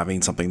about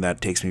having something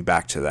that takes me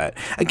back to that.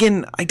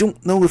 Again, I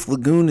don't know if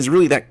Lagoon is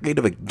really that great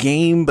of a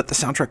game, but the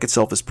soundtrack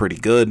itself is pretty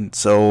good,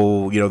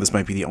 so, you know, this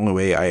might be the only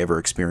way I ever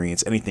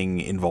experience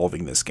anything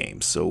involving this game,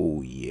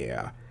 so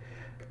yeah.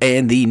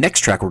 And the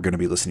next track we're going to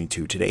be listening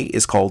to today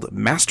is called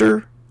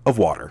Master of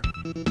Water.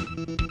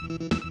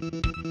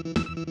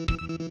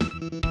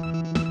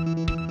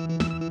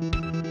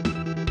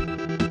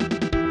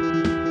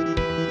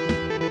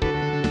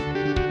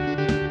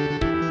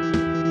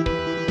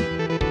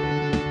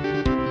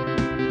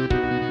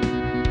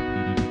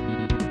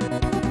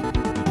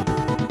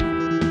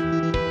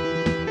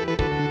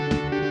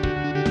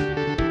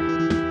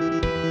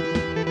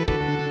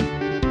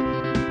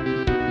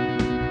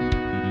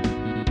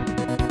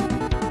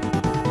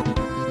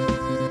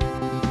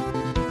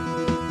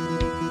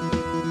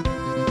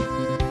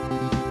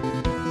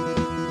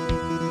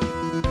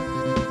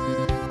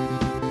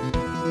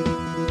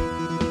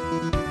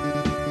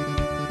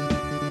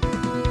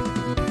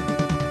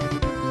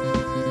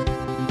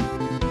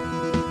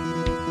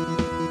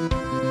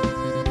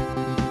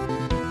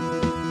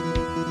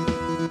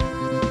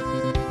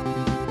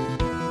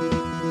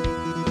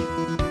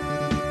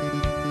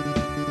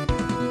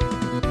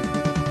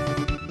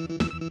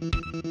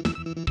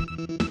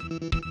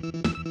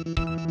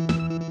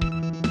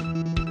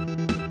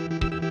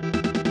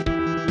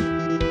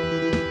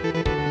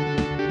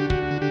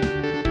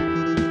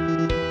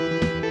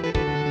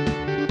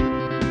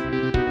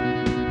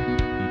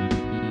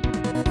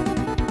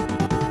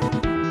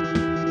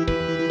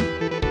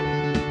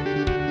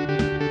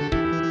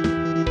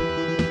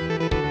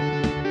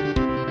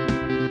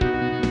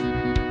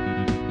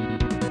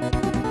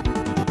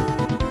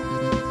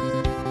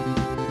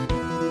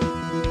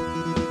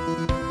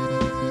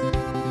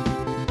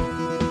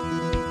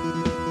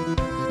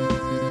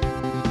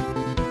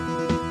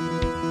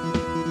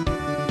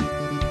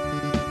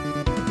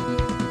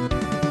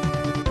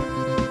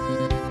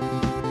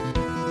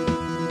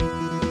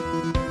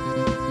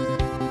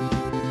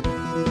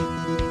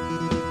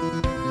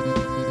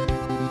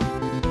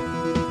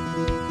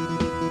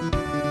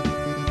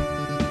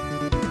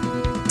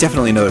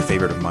 Definitely another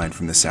favorite of mine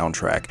from the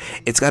soundtrack.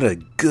 It's got a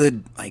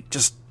good, like,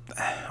 just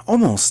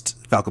almost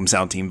Falcom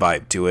Sound Team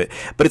vibe to it,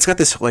 but it's got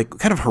this, like,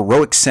 kind of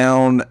heroic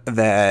sound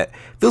that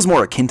feels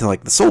more akin to,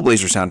 like, the Soul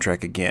Blazer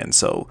soundtrack again.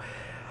 So,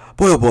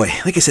 boy, oh boy,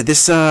 like I said,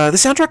 this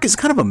soundtrack is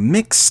kind of a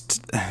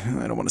mixed,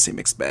 I don't want to say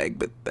mixed bag,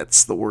 but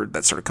that's the word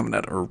that started coming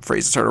out, or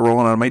phrase that started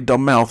rolling out of my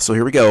dumb mouth, so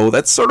here we go.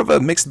 That's sort of a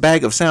mixed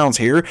bag of sounds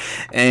here,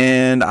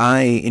 and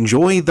I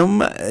enjoy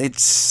them.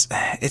 It's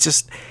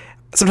just,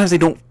 sometimes I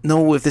don't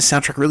know if this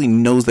soundtrack really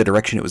knows the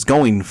direction it was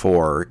going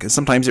for, because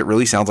sometimes it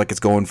really sounds like it's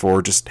going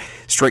for just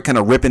straight kind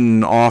of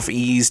ripping off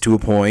Ease to a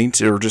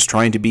point, or just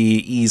trying to be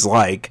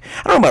Ease-like.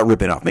 I don't know about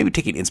ripping off, maybe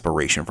taking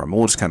inspiration from it.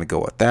 We'll just kind of go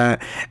with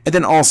that. And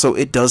then also,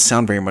 it does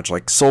sound very much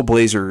like Soul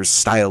Blazers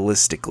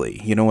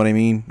stylistically, you know what I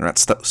mean? Or not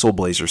Soul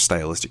Blazers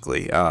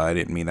stylistically. I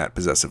didn't mean that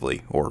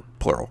possessively, or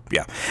plural,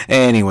 yeah.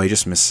 Anyway,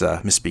 just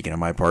misspeaking on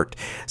my part,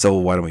 so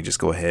why don't we just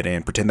go ahead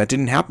and pretend that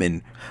didn't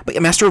happen. But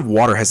yeah, Master of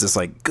Water has this,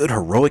 like, good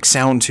heroic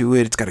sound to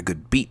it. It's got a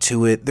good beat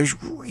to it.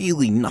 There's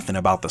really nothing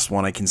about this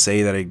one I can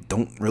say that I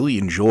don't really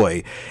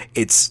enjoy.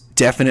 It's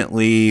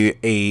definitely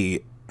a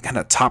kind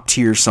of top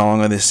tier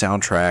song on this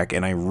soundtrack,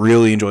 and I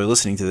really enjoy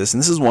listening to this.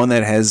 And this is one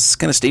that has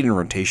kind of stayed in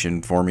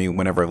rotation for me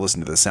whenever I've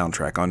listened to the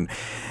soundtrack on,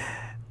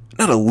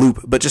 not a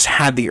loop, but just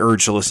had the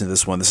urge to listen to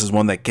this one. This is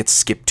one that gets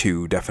skipped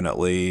to,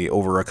 definitely,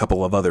 over a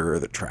couple of other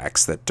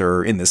tracks that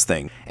are in this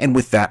thing. And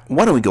with that,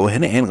 why don't we go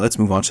ahead and let's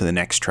move on to the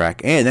next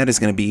track, and that is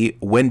going to be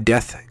When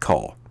Death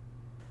Call.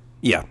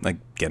 Yeah,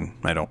 again,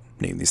 I don't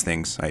name these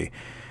things.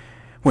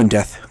 When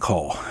Death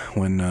Call.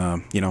 When,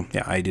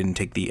 I didn't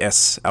take the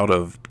S out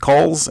of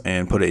calls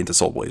and put it into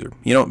Soul Blazer.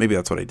 You know, maybe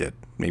that's what I did.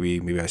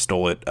 Maybe I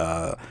stole it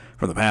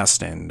from the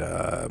past and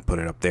put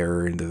it up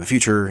there into the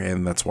future,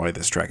 and that's why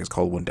this track is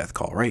called When Death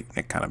Call, right?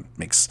 It kind of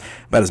makes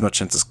about as much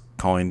sense as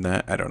calling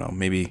that. I don't know.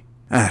 Maybe.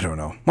 I don't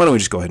know. Why don't we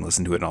just go ahead and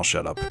listen to it and I'll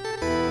shut up.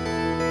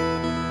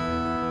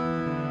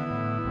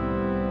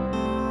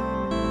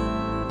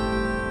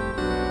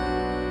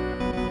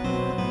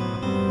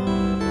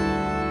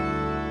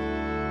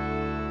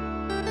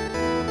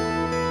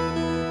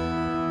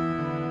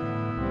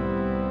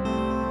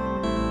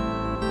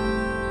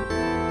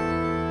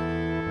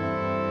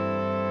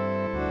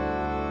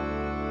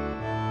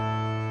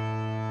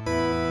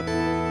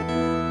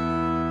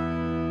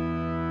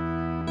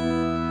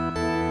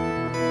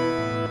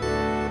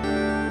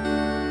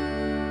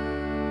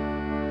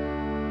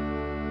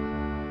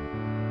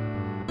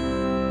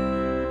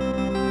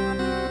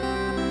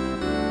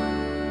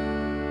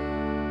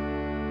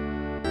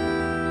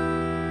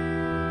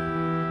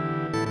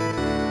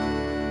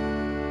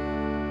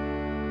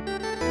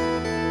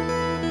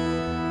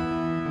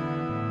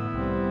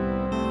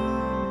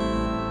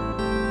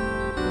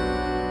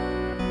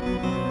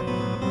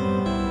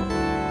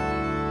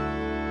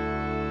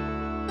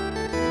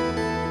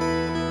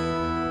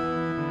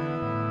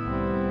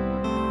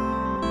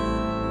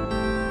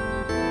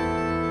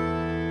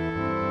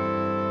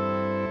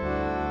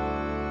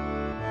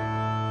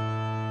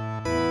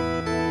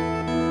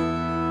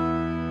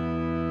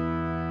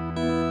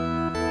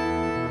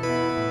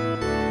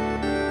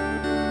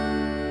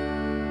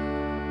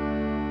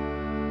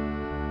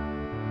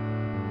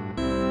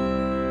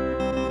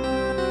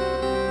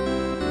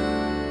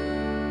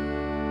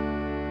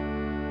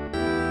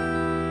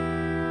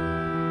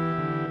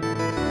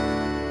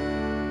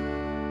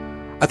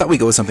 I thought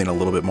we'd go with something a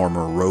little bit more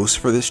morose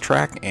for this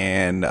track,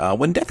 and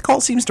When Death Call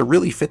seems to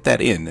really fit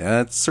that in.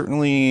 It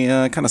certainly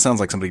kind of sounds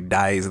like somebody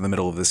dies in the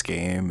middle of this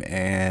game,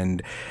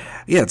 and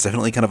yeah, it's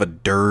definitely kind of a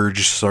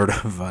dirge,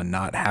 sort of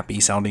not happy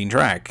sounding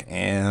track,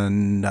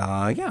 and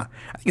I think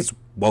it's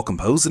well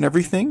composed and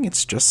everything.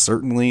 It's just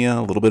certainly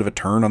a little bit of a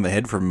turn on the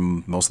head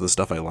from most of the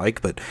stuff I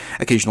like, but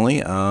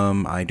occasionally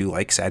I do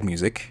like sad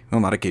music.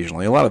 Well, not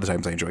occasionally. A lot of the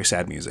times I enjoy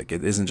sad music.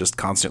 It isn't just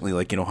constantly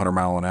like, 100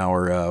 mile an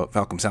hour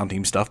Falcom Sound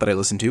Team stuff that I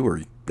listen to,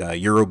 or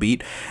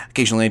Eurobeat.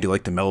 Occasionally I do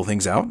like to mellow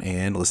things out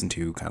and listen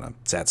to kind of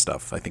sad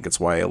stuff. I think it's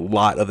why a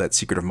lot of that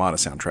Secret of Mana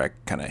soundtrack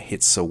kind of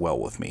hits so well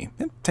with me.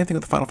 And same thing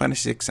with the Final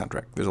Fantasy VI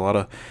soundtrack. There's a lot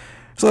of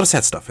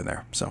sad stuff in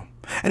there. So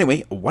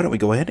anyway, why don't we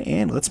go ahead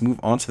and let's move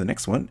on to the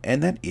next one,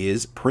 and that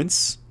is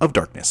Prince of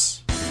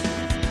Darkness.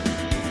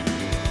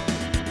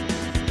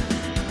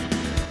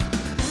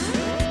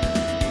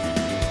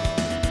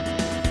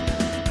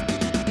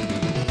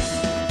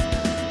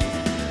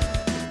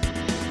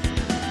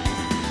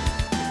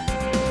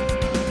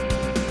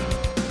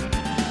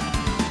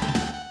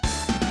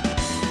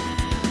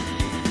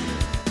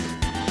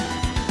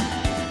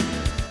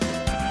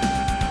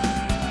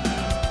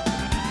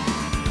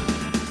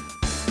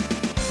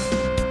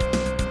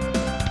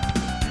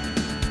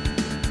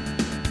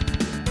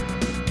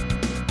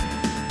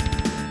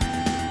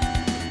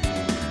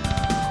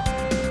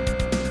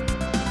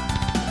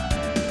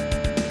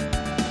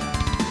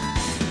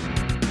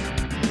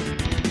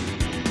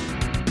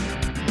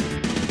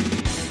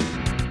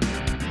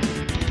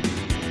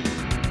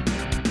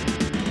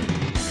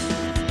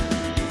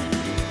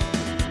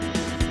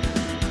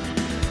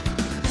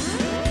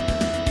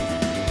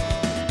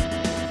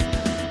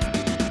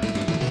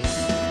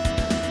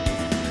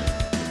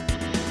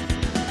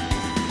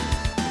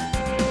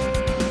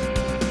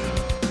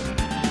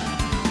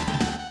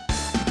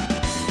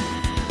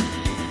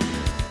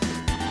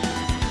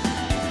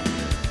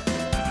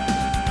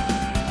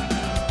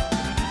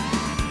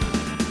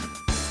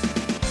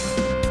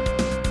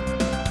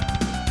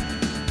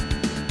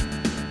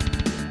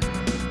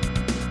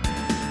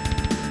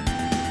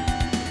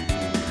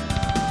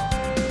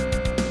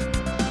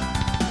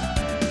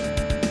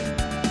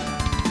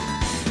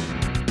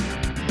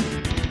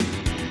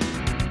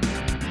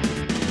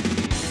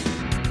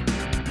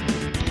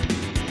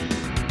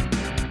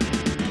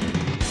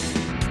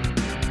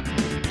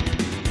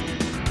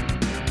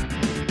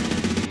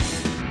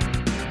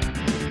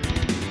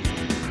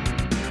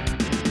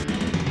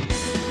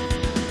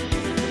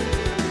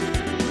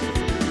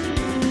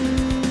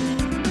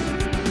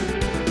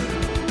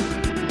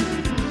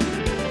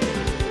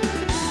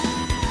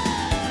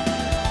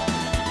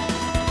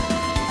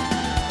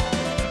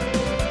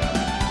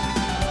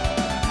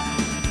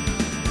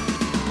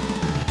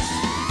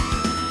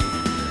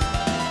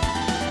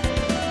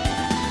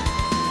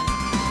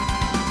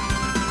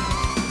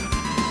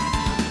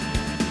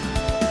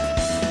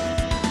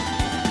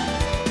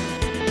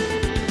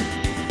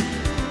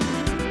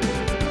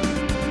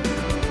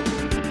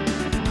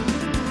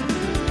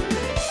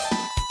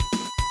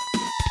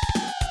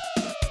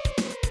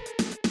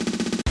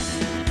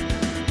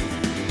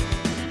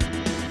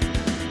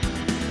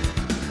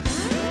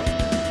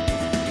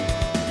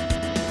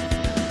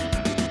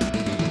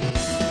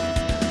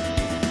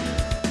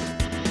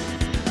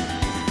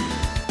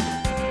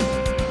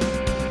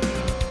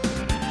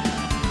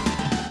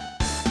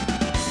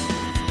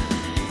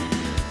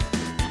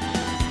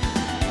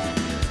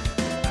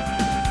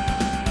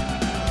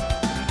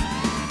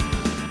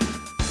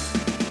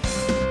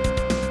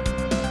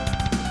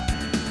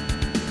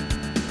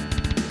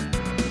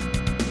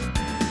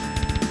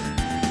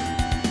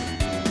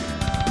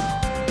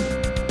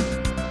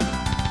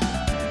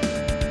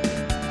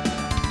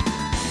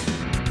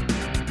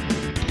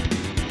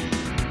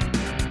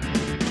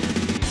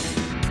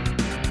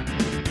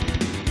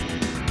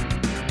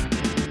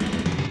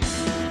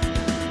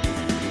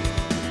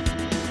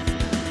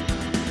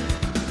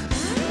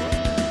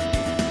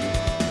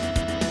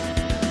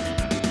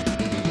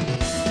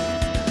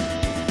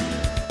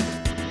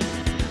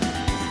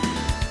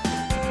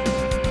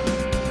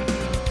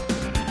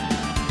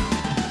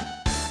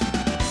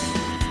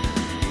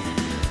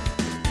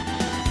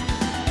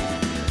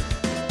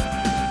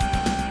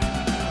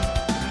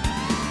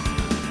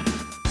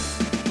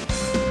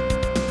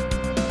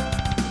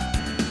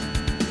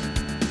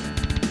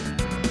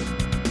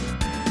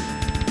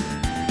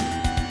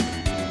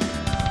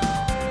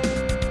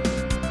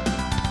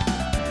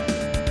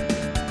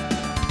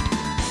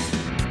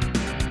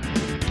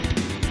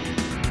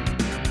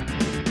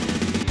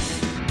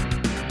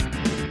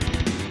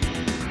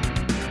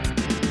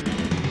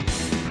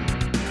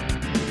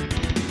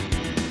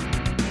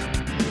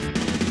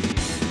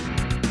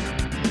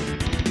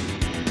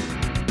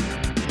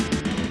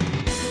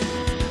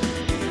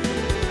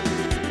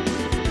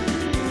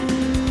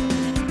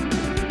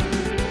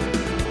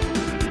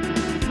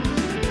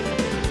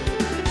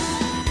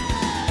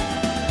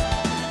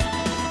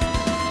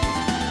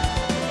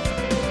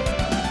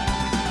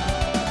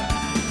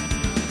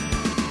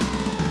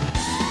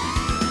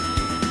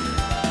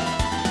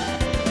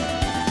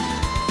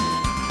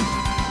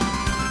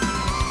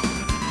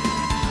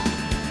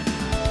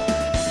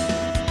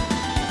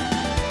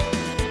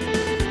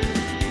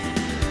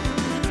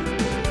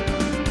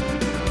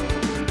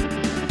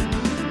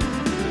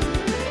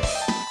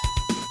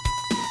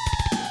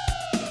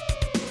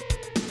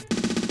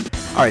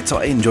 Alright, so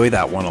I enjoy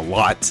that one a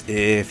lot,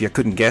 if you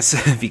couldn't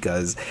guess,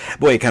 because,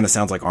 boy, it kind of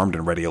sounds like Armed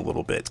and Ready a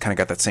little bit. It's kind of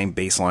got that same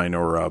bass line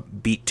or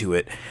beat to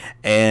it,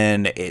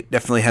 and it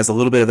definitely has a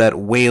little bit of that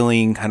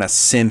wailing kind of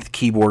synth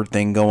keyboard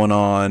thing going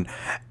on.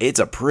 It's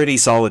a pretty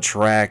solid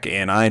track,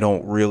 and I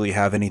don't really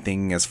have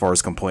anything as far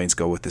as complaints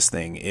go with this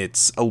thing.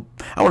 I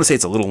want to say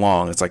it's a little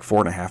long. It's like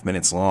 4.5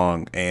 minutes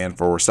long, and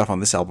for stuff on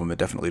this album, it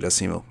definitely does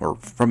seem, or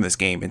from this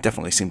game, it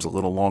definitely seems a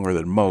little longer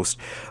than most,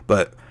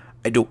 but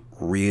I don't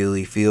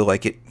really feel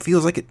like it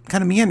feels like it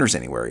kind of meanders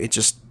anywhere. It's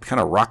just kind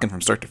of rocking from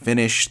start to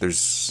finish.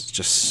 There's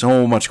just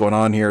so much going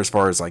on here as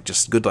far as like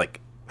just good like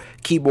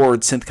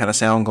keyboard synth kind of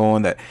sound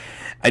going that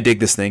I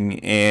dig this thing,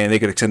 and they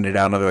could extend it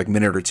out another like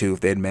minute or two if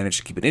they had managed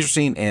to keep it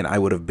interesting, and I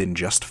would have been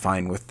just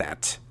fine with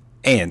that.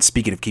 And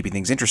speaking of keeping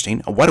things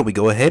interesting, why don't we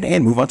go ahead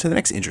and move on to the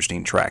next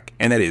interesting track,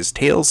 and that is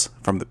Tales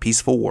from the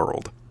Peaceful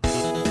World.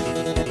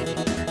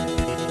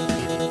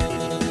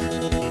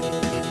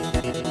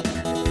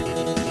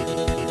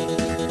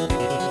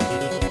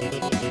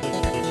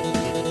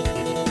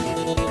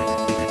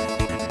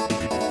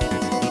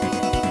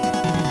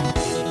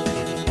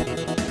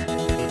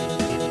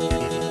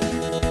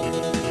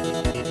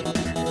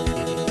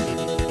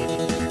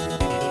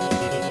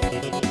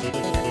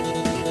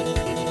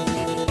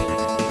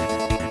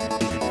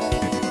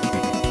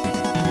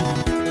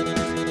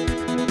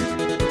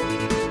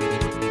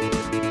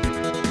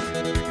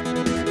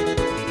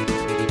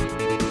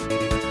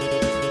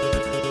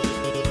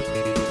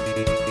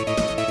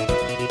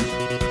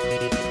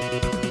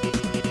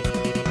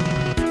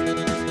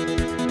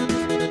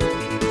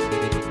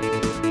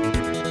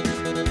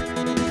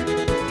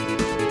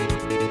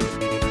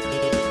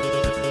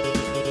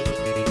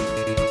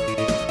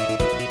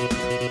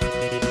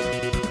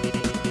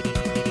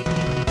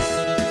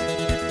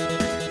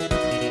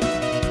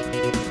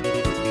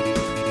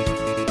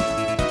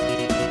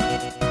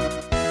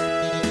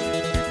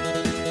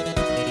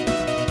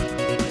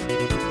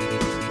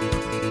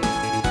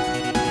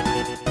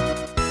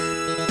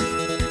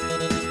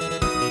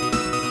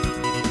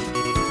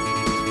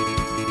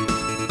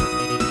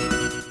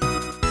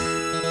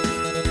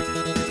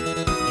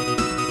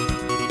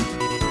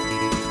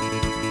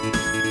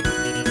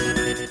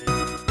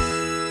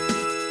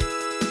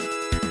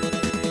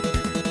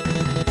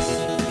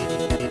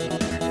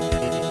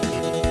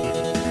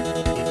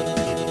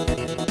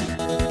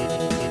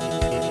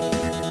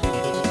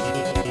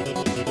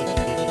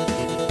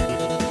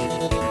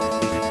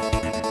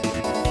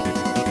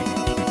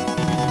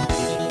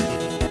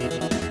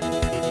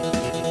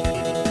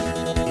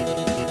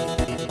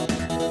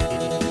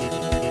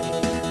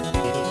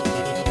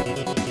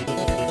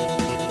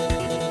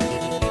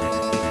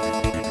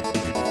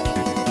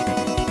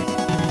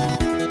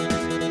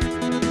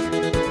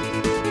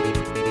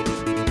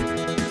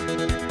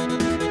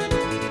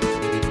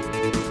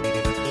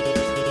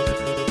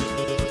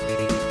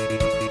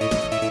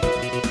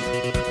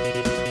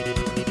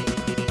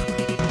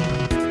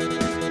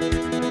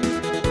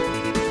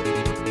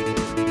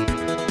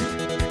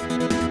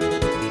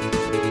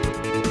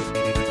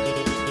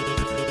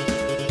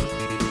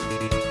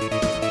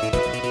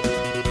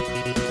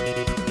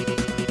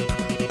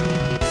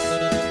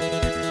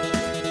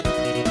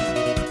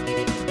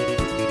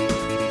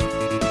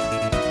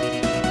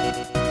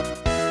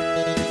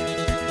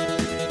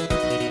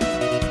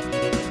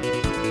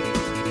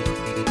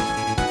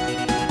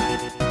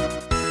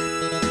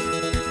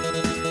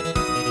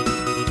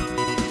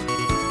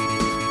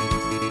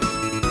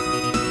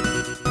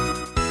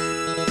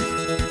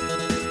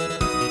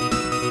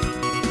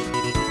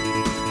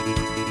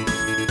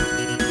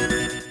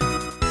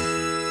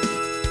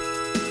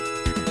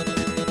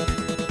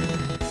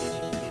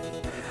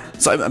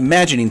 So I'm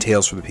imagining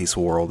Tales from the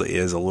Peaceful World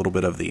is a little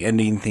bit of the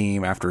ending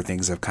theme after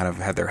things have kind of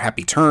had their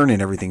happy turn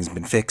and everything's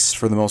been fixed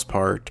for the most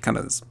part. Kind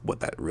of what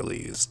that really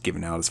is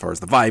given out as far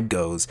as the vibe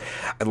goes.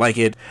 I like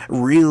it.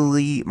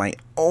 Really, my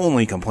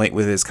only complaint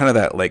with it is kind of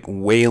that like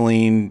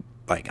wailing,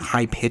 like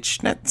high pitch,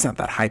 it's not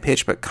that high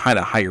pitch, but kind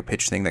of higher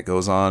pitch thing that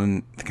goes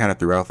on kind of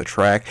throughout the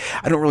track.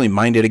 I don't really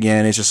mind it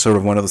again. It's just sort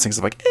of one of those things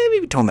of like,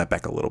 maybe tone that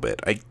back a little bit.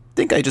 I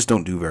think I just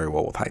don't do very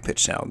well with high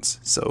pitch sounds.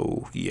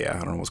 So yeah,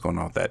 I don't know what's going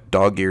on with that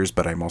dog ears,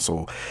 but I'm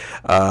also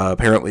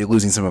apparently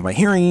losing some of my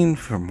hearing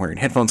from wearing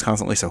headphones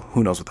constantly. So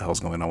who knows what the hell's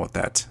going on with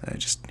that. I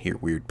just hear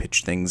weird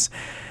pitch things.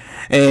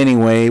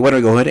 Anyway, why don't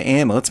we go ahead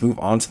and let's move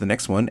on to the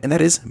next one, and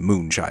that is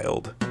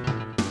Moonchild.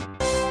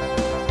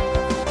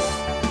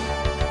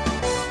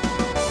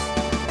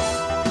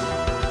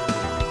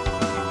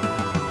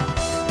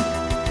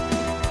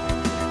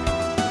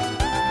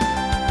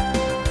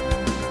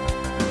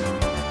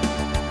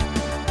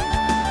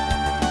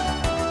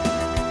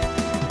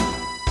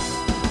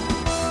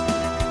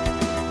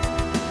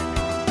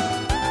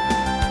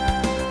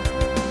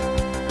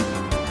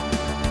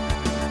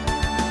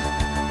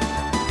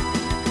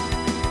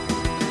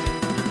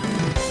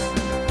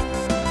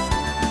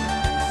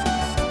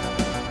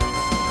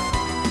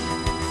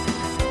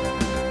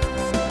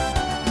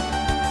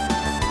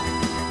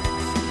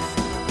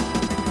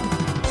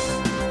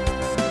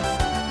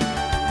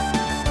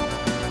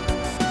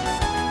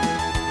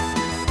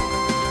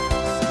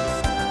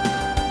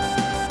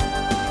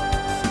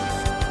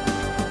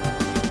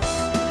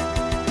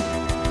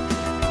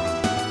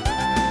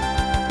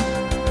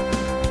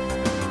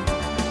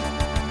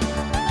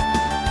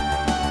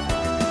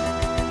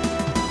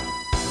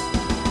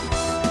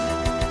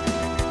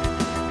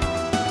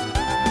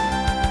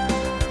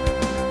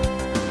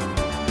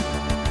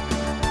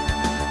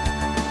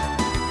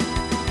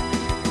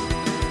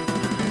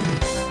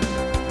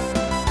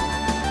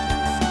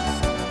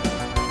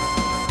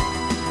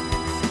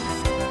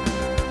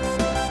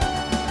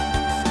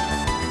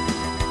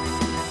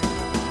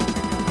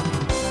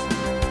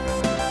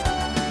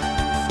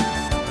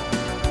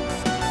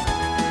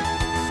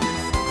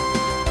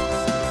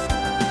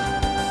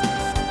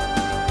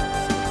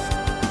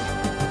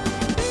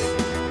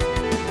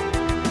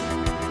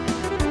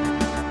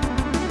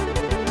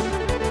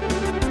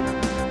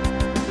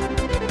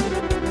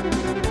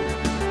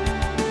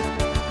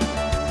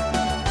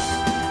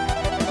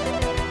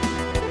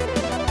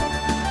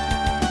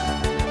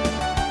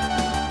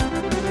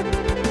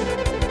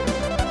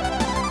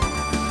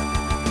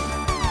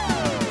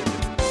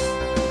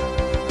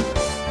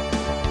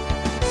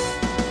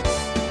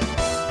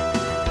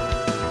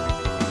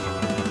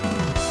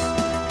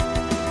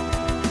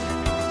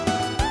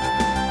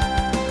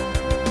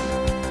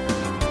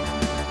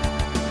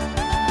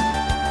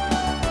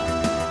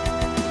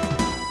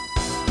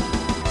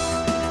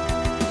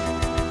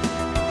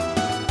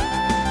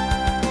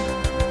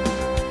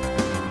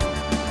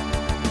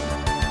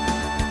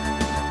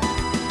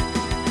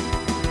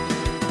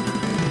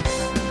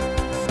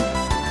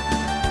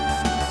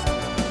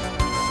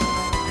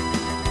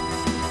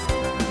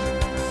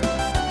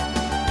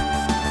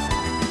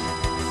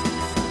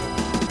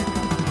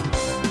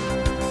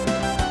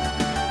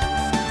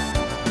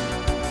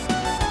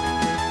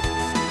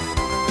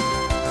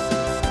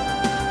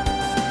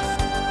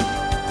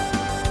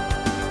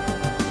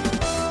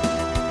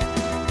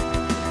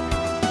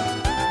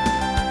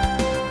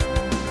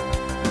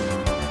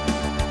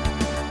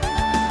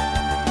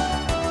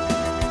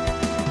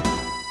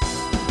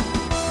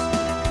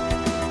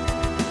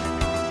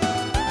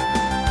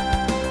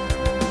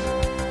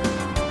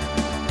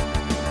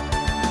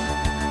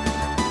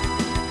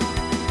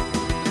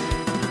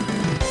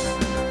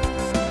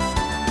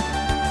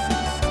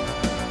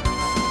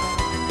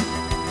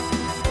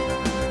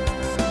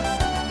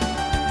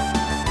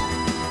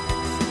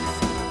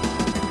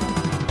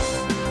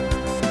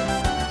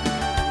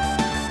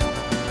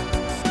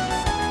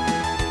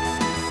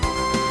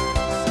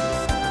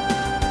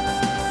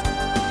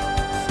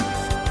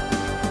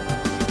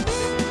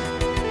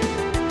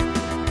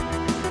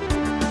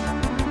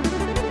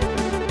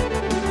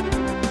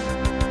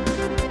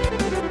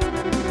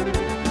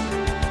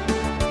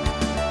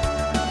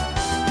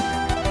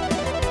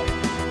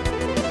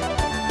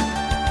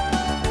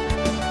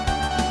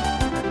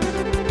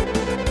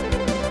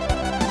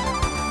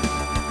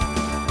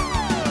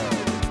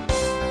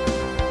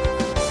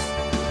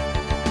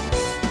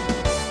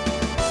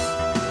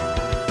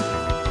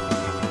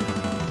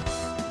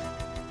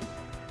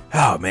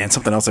 man,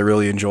 something else I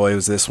really enjoy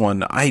was this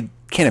one. I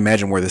can't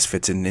imagine where this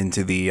fits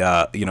into the,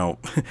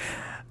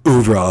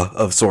 oeuvre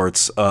of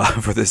sorts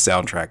for this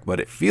soundtrack,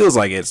 but it feels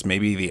like it's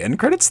maybe the end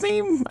credits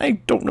theme. I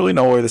don't really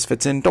know where this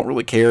fits in. Don't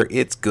really care.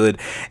 It's good.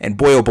 And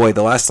boy, oh boy,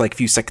 the last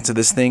few seconds of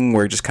this thing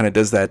where it just kind of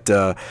does that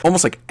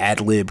almost like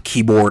ad-lib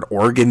keyboard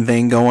organ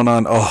thing going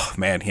on. Oh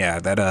man, yeah,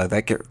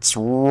 that gets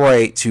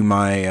right to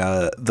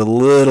my the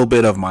little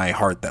bit of my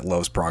heart that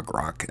loves prog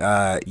rock.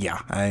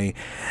 I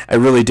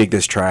really dig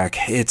this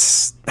track.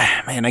 It's,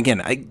 man,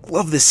 again, I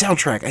love this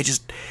soundtrack.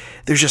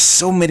 There's just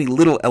so many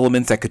little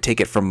elements that could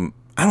take it from,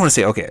 I don't want to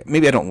say, okay,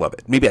 maybe I don't love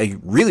it. Maybe I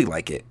really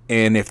like it.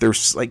 And if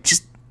there's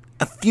just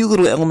a few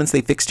little elements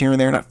they fixed here and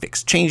there,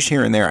 changed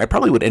here and there, I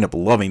probably would end up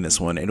loving this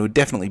one. And it would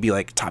definitely be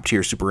top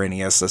tier Super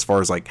NES as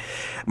far as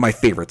my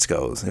favorites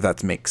goes, if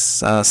that makes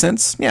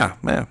sense. Yeah,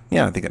 I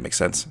think that makes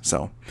sense.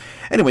 So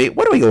anyway,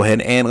 why don't we go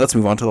ahead and let's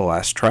move on to the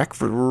last track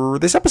for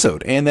this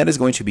episode. And that is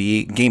going to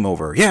be Game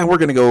Over. Yeah, we're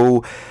going to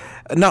go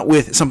not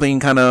with something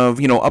kind of,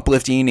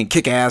 uplifting and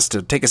kick-ass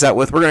to take us out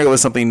with. We're going to go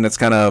with something that's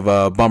kind of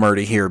a bummer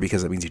to hear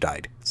because it means you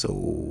died.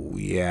 So,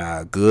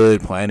 yeah,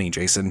 good planning,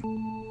 Jason.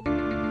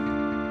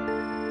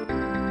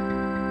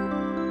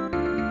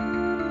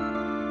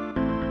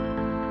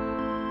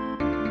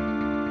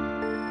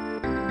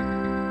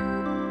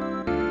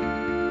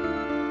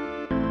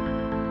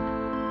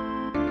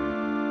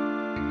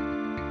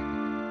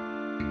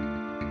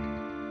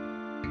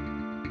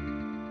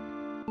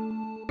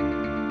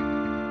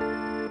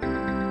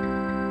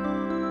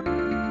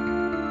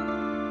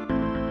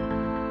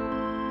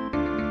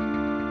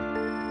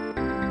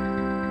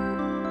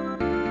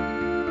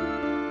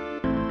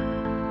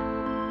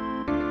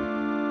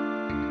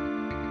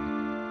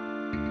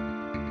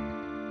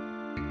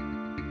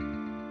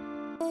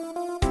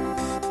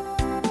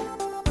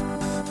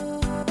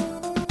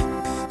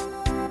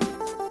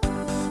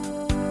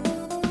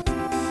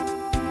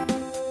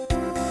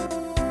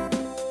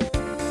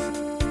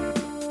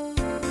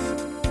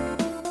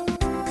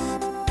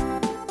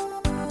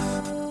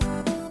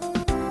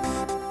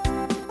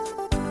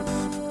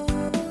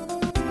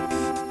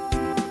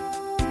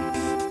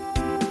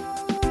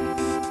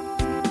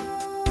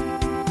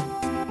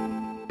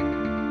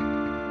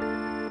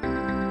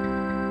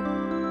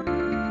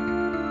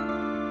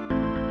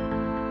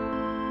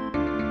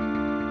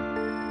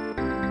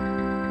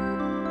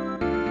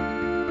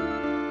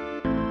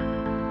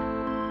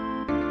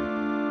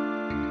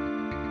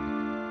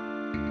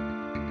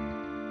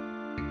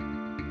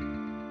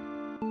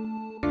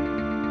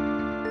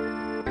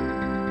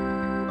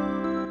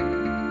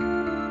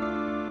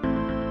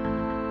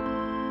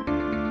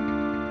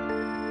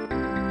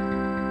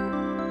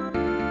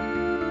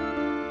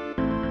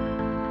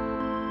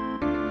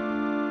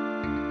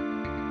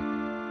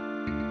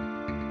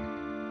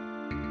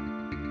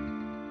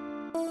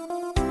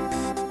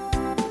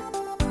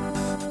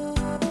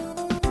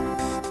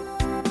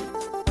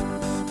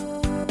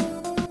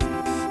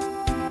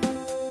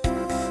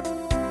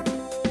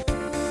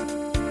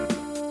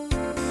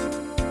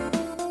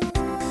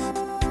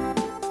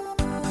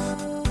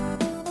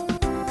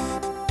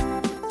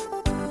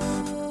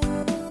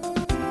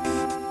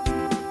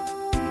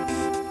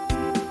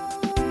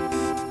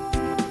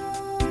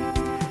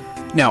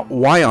 Now,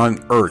 why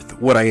on earth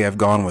would I have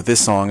gone with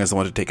this song as the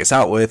one to take us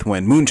out with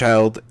when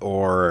Moonchild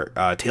or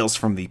Tales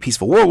from the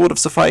Peaceful World would have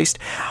sufficed?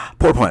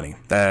 Poor planning.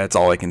 That's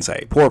all I can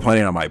say. Poor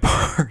planning on my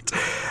part.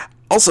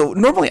 Also,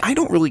 normally I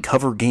don't really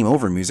cover Game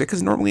Over music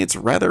because normally it's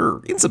rather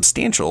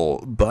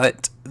insubstantial,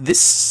 but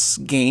this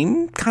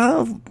game kind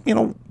of, I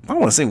don't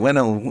want to say went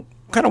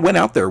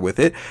out there with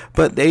it,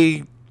 but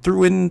they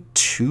threw in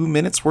 2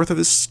 minutes worth of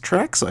this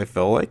track, so I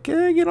felt like,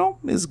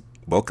 is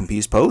well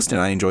composed, and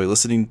I enjoy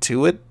listening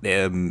to it,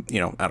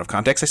 out of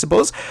context, I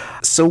suppose.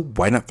 So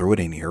why not throw it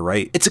in here,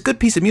 right? It's a good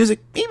piece of music,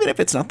 even if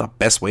it's not the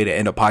best way to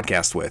end a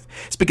podcast with.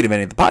 Speaking of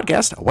ending the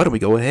podcast, why don't we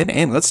go ahead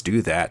and let's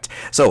do that.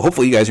 So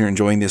hopefully you guys are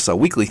enjoying this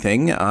weekly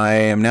thing. I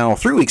am now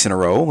 3 weeks in a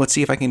row. Let's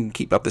see if I can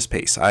keep up this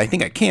pace. I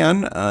think I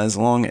can, as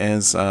long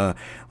as,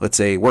 let's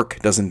say, work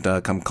doesn't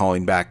come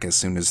calling back as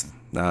soon as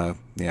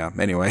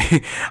anyway,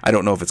 I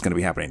don't know if it's going to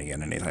be happening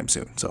again anytime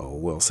soon, so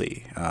we'll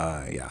see.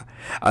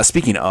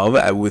 Speaking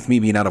of, with me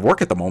being out of work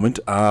at the moment,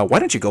 why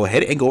don't you go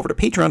ahead and go over to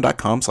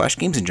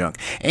patreon.com/gamesandjunk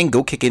and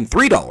go kick in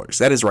 $3.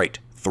 That is right,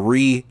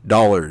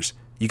 $3.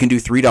 You can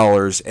do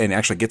 $3 and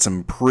actually get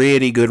some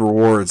pretty good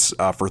rewards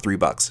for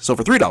 $3. So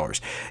for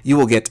 $3, you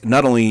will get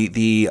not only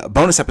the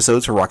bonus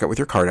episodes for Rock Out With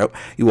Your Card Out,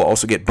 you will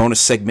also get bonus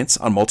segments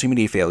on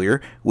Multimedia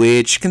Failure,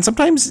 which can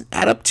sometimes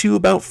add up to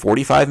about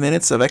 45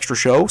 minutes of extra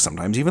show,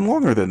 sometimes even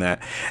longer than that.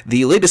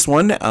 The latest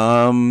one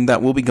that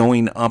will be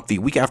going up the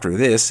week after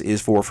this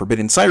is for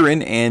Forbidden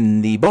Siren,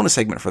 and the bonus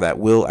segment for that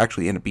will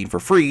actually end up being for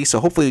free, so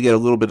hopefully you get a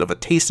little bit of a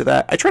taste of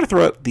that. I try to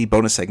throw out the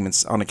bonus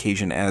segments on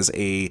occasion as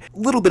a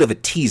little bit of a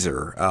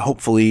teaser,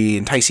 hopefully hopefully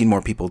enticing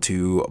more people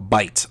to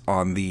bite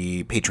on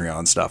the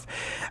Patreon stuff.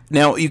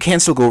 Now, you can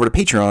still go over to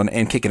Patreon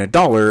and kick in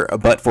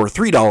 $1, but for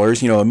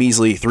 $3, a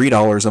measly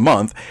 $3 a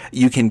month,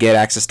 you can get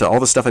access to all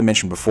the stuff I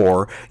mentioned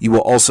before. You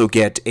will also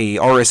get a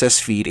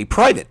RSS feed, a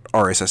private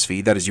RSS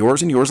feed that is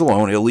yours and yours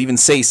alone. It'll even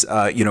say,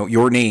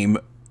 your name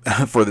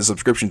for the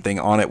subscription thing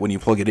on it when you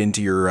plug it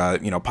into your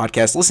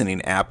podcast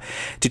listening app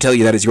to tell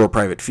you that is your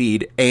private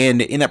feed.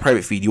 And in that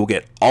private feed, you will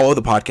get all of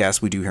the podcasts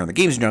we do here on the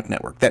Games Junk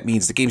Network. That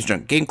means the Games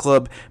Junk Game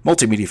Club,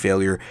 Multimedia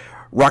Failure,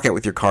 Rock Out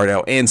With Your Card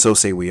Out, and So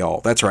Say We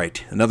All. That's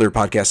right. Another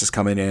podcast is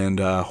coming, and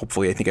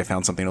hopefully I think I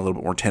found something a little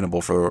bit more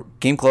tenable for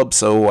Game Club.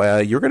 So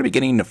you're going to be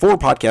getting 4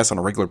 podcasts on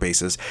a regular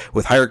basis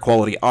with higher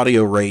quality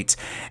audio rates,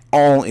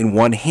 all in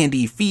one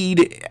handy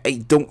feed.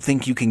 I don't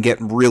think you can get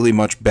really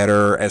much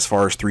better as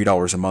far as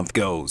 $3 a month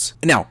goes.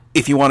 Now,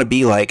 if you want to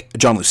be like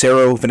John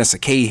Lucero, Vanessa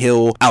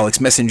Cahill,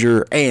 Alex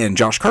Messenger, and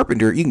Josh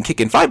Carpenter, you can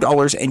kick in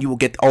 $5 and you will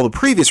get all the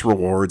previous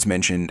rewards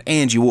mentioned,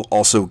 and you will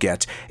also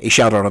get a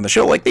shout out on the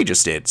show like they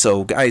just did.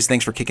 So guys,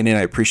 thanks for kicking in.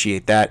 I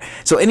appreciate that.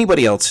 So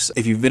anybody else,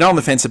 if you've been on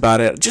the fence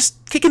about it,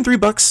 just kick in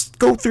 $3,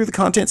 go through the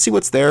content, see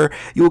what's there.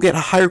 You will get a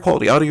higher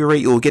quality audio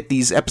rate. You will get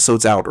these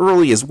episodes out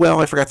early as well.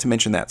 I forgot to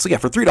mention that. So yeah,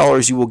 for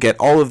 $3, you will get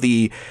all of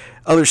the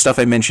other stuff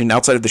I mentioned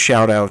outside of the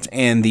shout out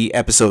and the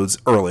episodes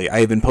early.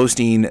 I have been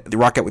posting the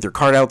Rock Out With Your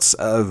Card Outs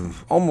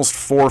almost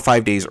 4 or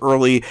 5 days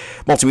early.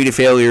 Multimedia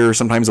Failure,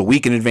 sometimes a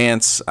week in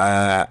advance.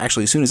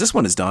 Actually, as soon as this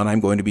one is done, I'm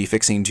going to be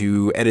fixing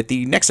to edit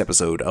the next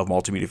episode of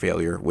Multimedia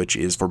Failure, which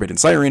is Forbidden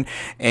Siren,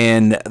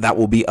 and that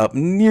will be up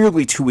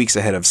nearly 2 weeks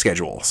ahead of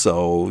schedule.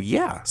 So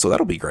yeah, so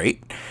that'll be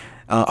great.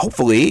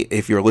 Hopefully,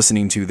 if you're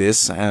listening to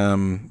this, by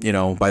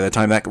the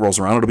time that rolls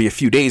around, it'll be a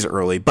few days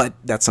early, but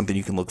that's something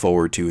you can look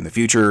forward to in the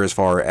future as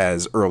far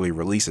as early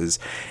releases.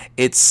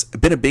 It's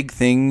been a big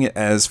thing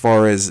as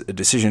far as a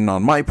decision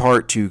on my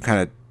part to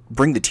kind of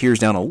bring the tiers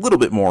down a little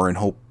bit more and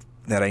hope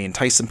that I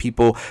entice some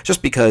people,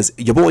 just because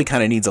your boy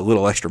kind of needs a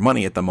little extra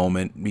money at the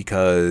moment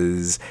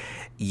because...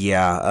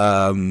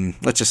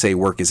 let's just say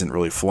work isn't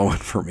really flowing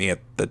for me at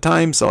the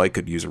time, so I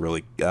could use a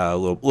really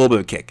little bit of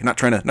a kick. Not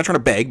trying to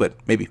beg, but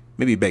maybe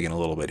begging a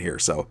little bit here.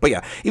 So, but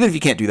yeah, even if you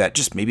can't do that,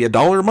 just maybe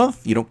 $1 a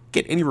month. You don't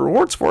get any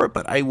rewards for it,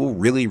 but I will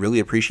really, really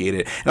appreciate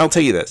it. And I'll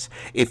tell you this: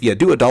 if you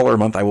do $1 a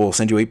month, I will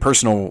send you a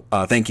personal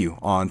thank you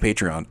on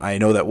Patreon. I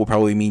know that will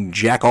probably mean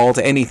jack all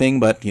to anything,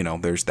 but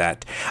there's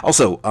that.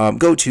 Also,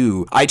 go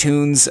to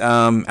iTunes,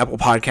 Apple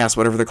Podcasts,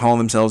 whatever they're calling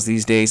themselves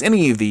these days,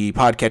 any of the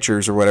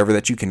podcatchers or whatever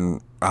that you can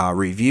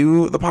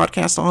review the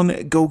podcast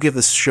on, go give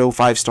the show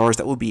 5 stars.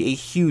 That would be a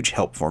huge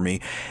help for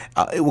me.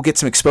 It will get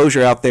some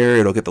exposure out there,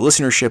 it'll get the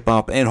listenership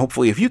up, and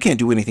hopefully if you can't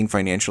do anything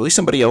financially,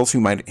 somebody else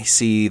who might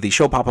see the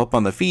show pop up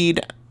on the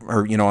feed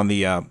or on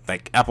the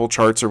Apple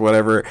charts or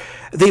whatever,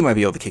 they might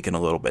be able to kick in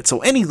a little bit. So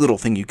any little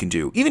thing you can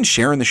do, even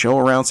sharing the show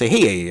around, say,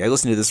 hey, I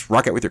listened to this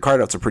Rock Out With Your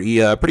Card Out. It's a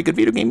pretty good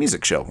video game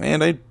music show,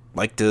 and I'd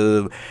like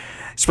to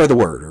spread the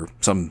word or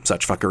some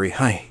such fuckery.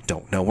 I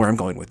don't know where I'm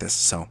going with this.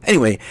 So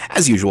anyway,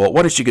 as usual,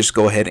 why don't you just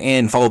go ahead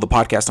and follow the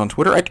podcast on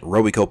Twitter at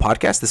Rowico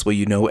Podcast. This way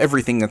you know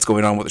everything that's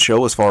going on with the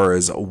show as far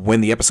as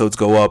when the episodes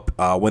go up,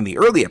 when the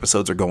early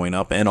episodes are going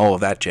up, and all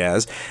of that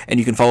jazz. And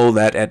you can follow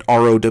that at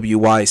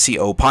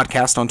ROWYCO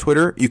Podcast on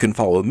Twitter. You can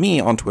follow me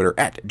on Twitter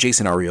at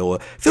Jason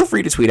Ariola. Feel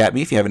free to tweet at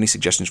me if you have any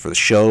suggestions for the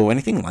show,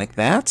 anything like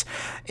that.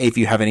 If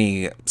you have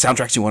any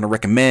soundtracks you want to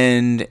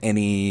recommend,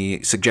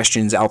 any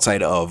suggestions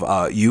outside of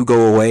you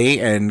go away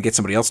and get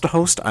somebody else to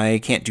host, I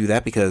can't do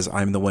that because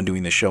I'm the one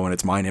doing this show and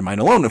it's mine and mine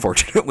alone,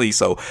 unfortunately.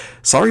 So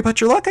sorry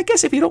about your luck, I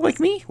guess, if you don't like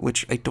me,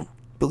 which I don't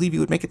believe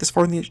you would make it this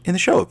far in the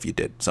show if you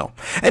did. So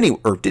anyway,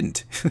 or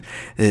didn't.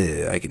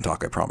 I can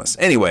talk, I promise.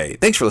 Anyway,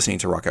 thanks for listening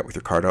to Rock Out With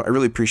Your Card Out. I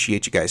really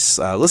appreciate you guys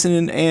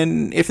listening,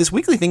 and if this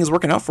weekly thing is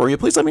working out for you,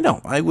 please let me know.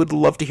 I would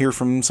love to hear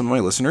from some of my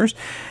listeners,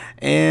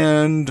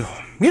 and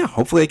yeah,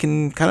 hopefully I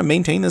can kind of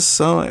maintain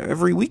this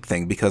every week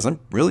thing, because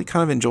I'm really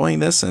kind of enjoying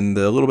this and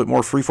the little bit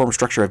more freeform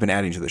structure I've been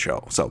adding to the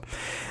show. So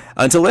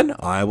until then,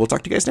 I will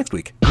talk to you guys next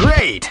week.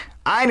 Great!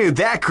 I knew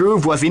that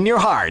groove was in your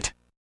heart.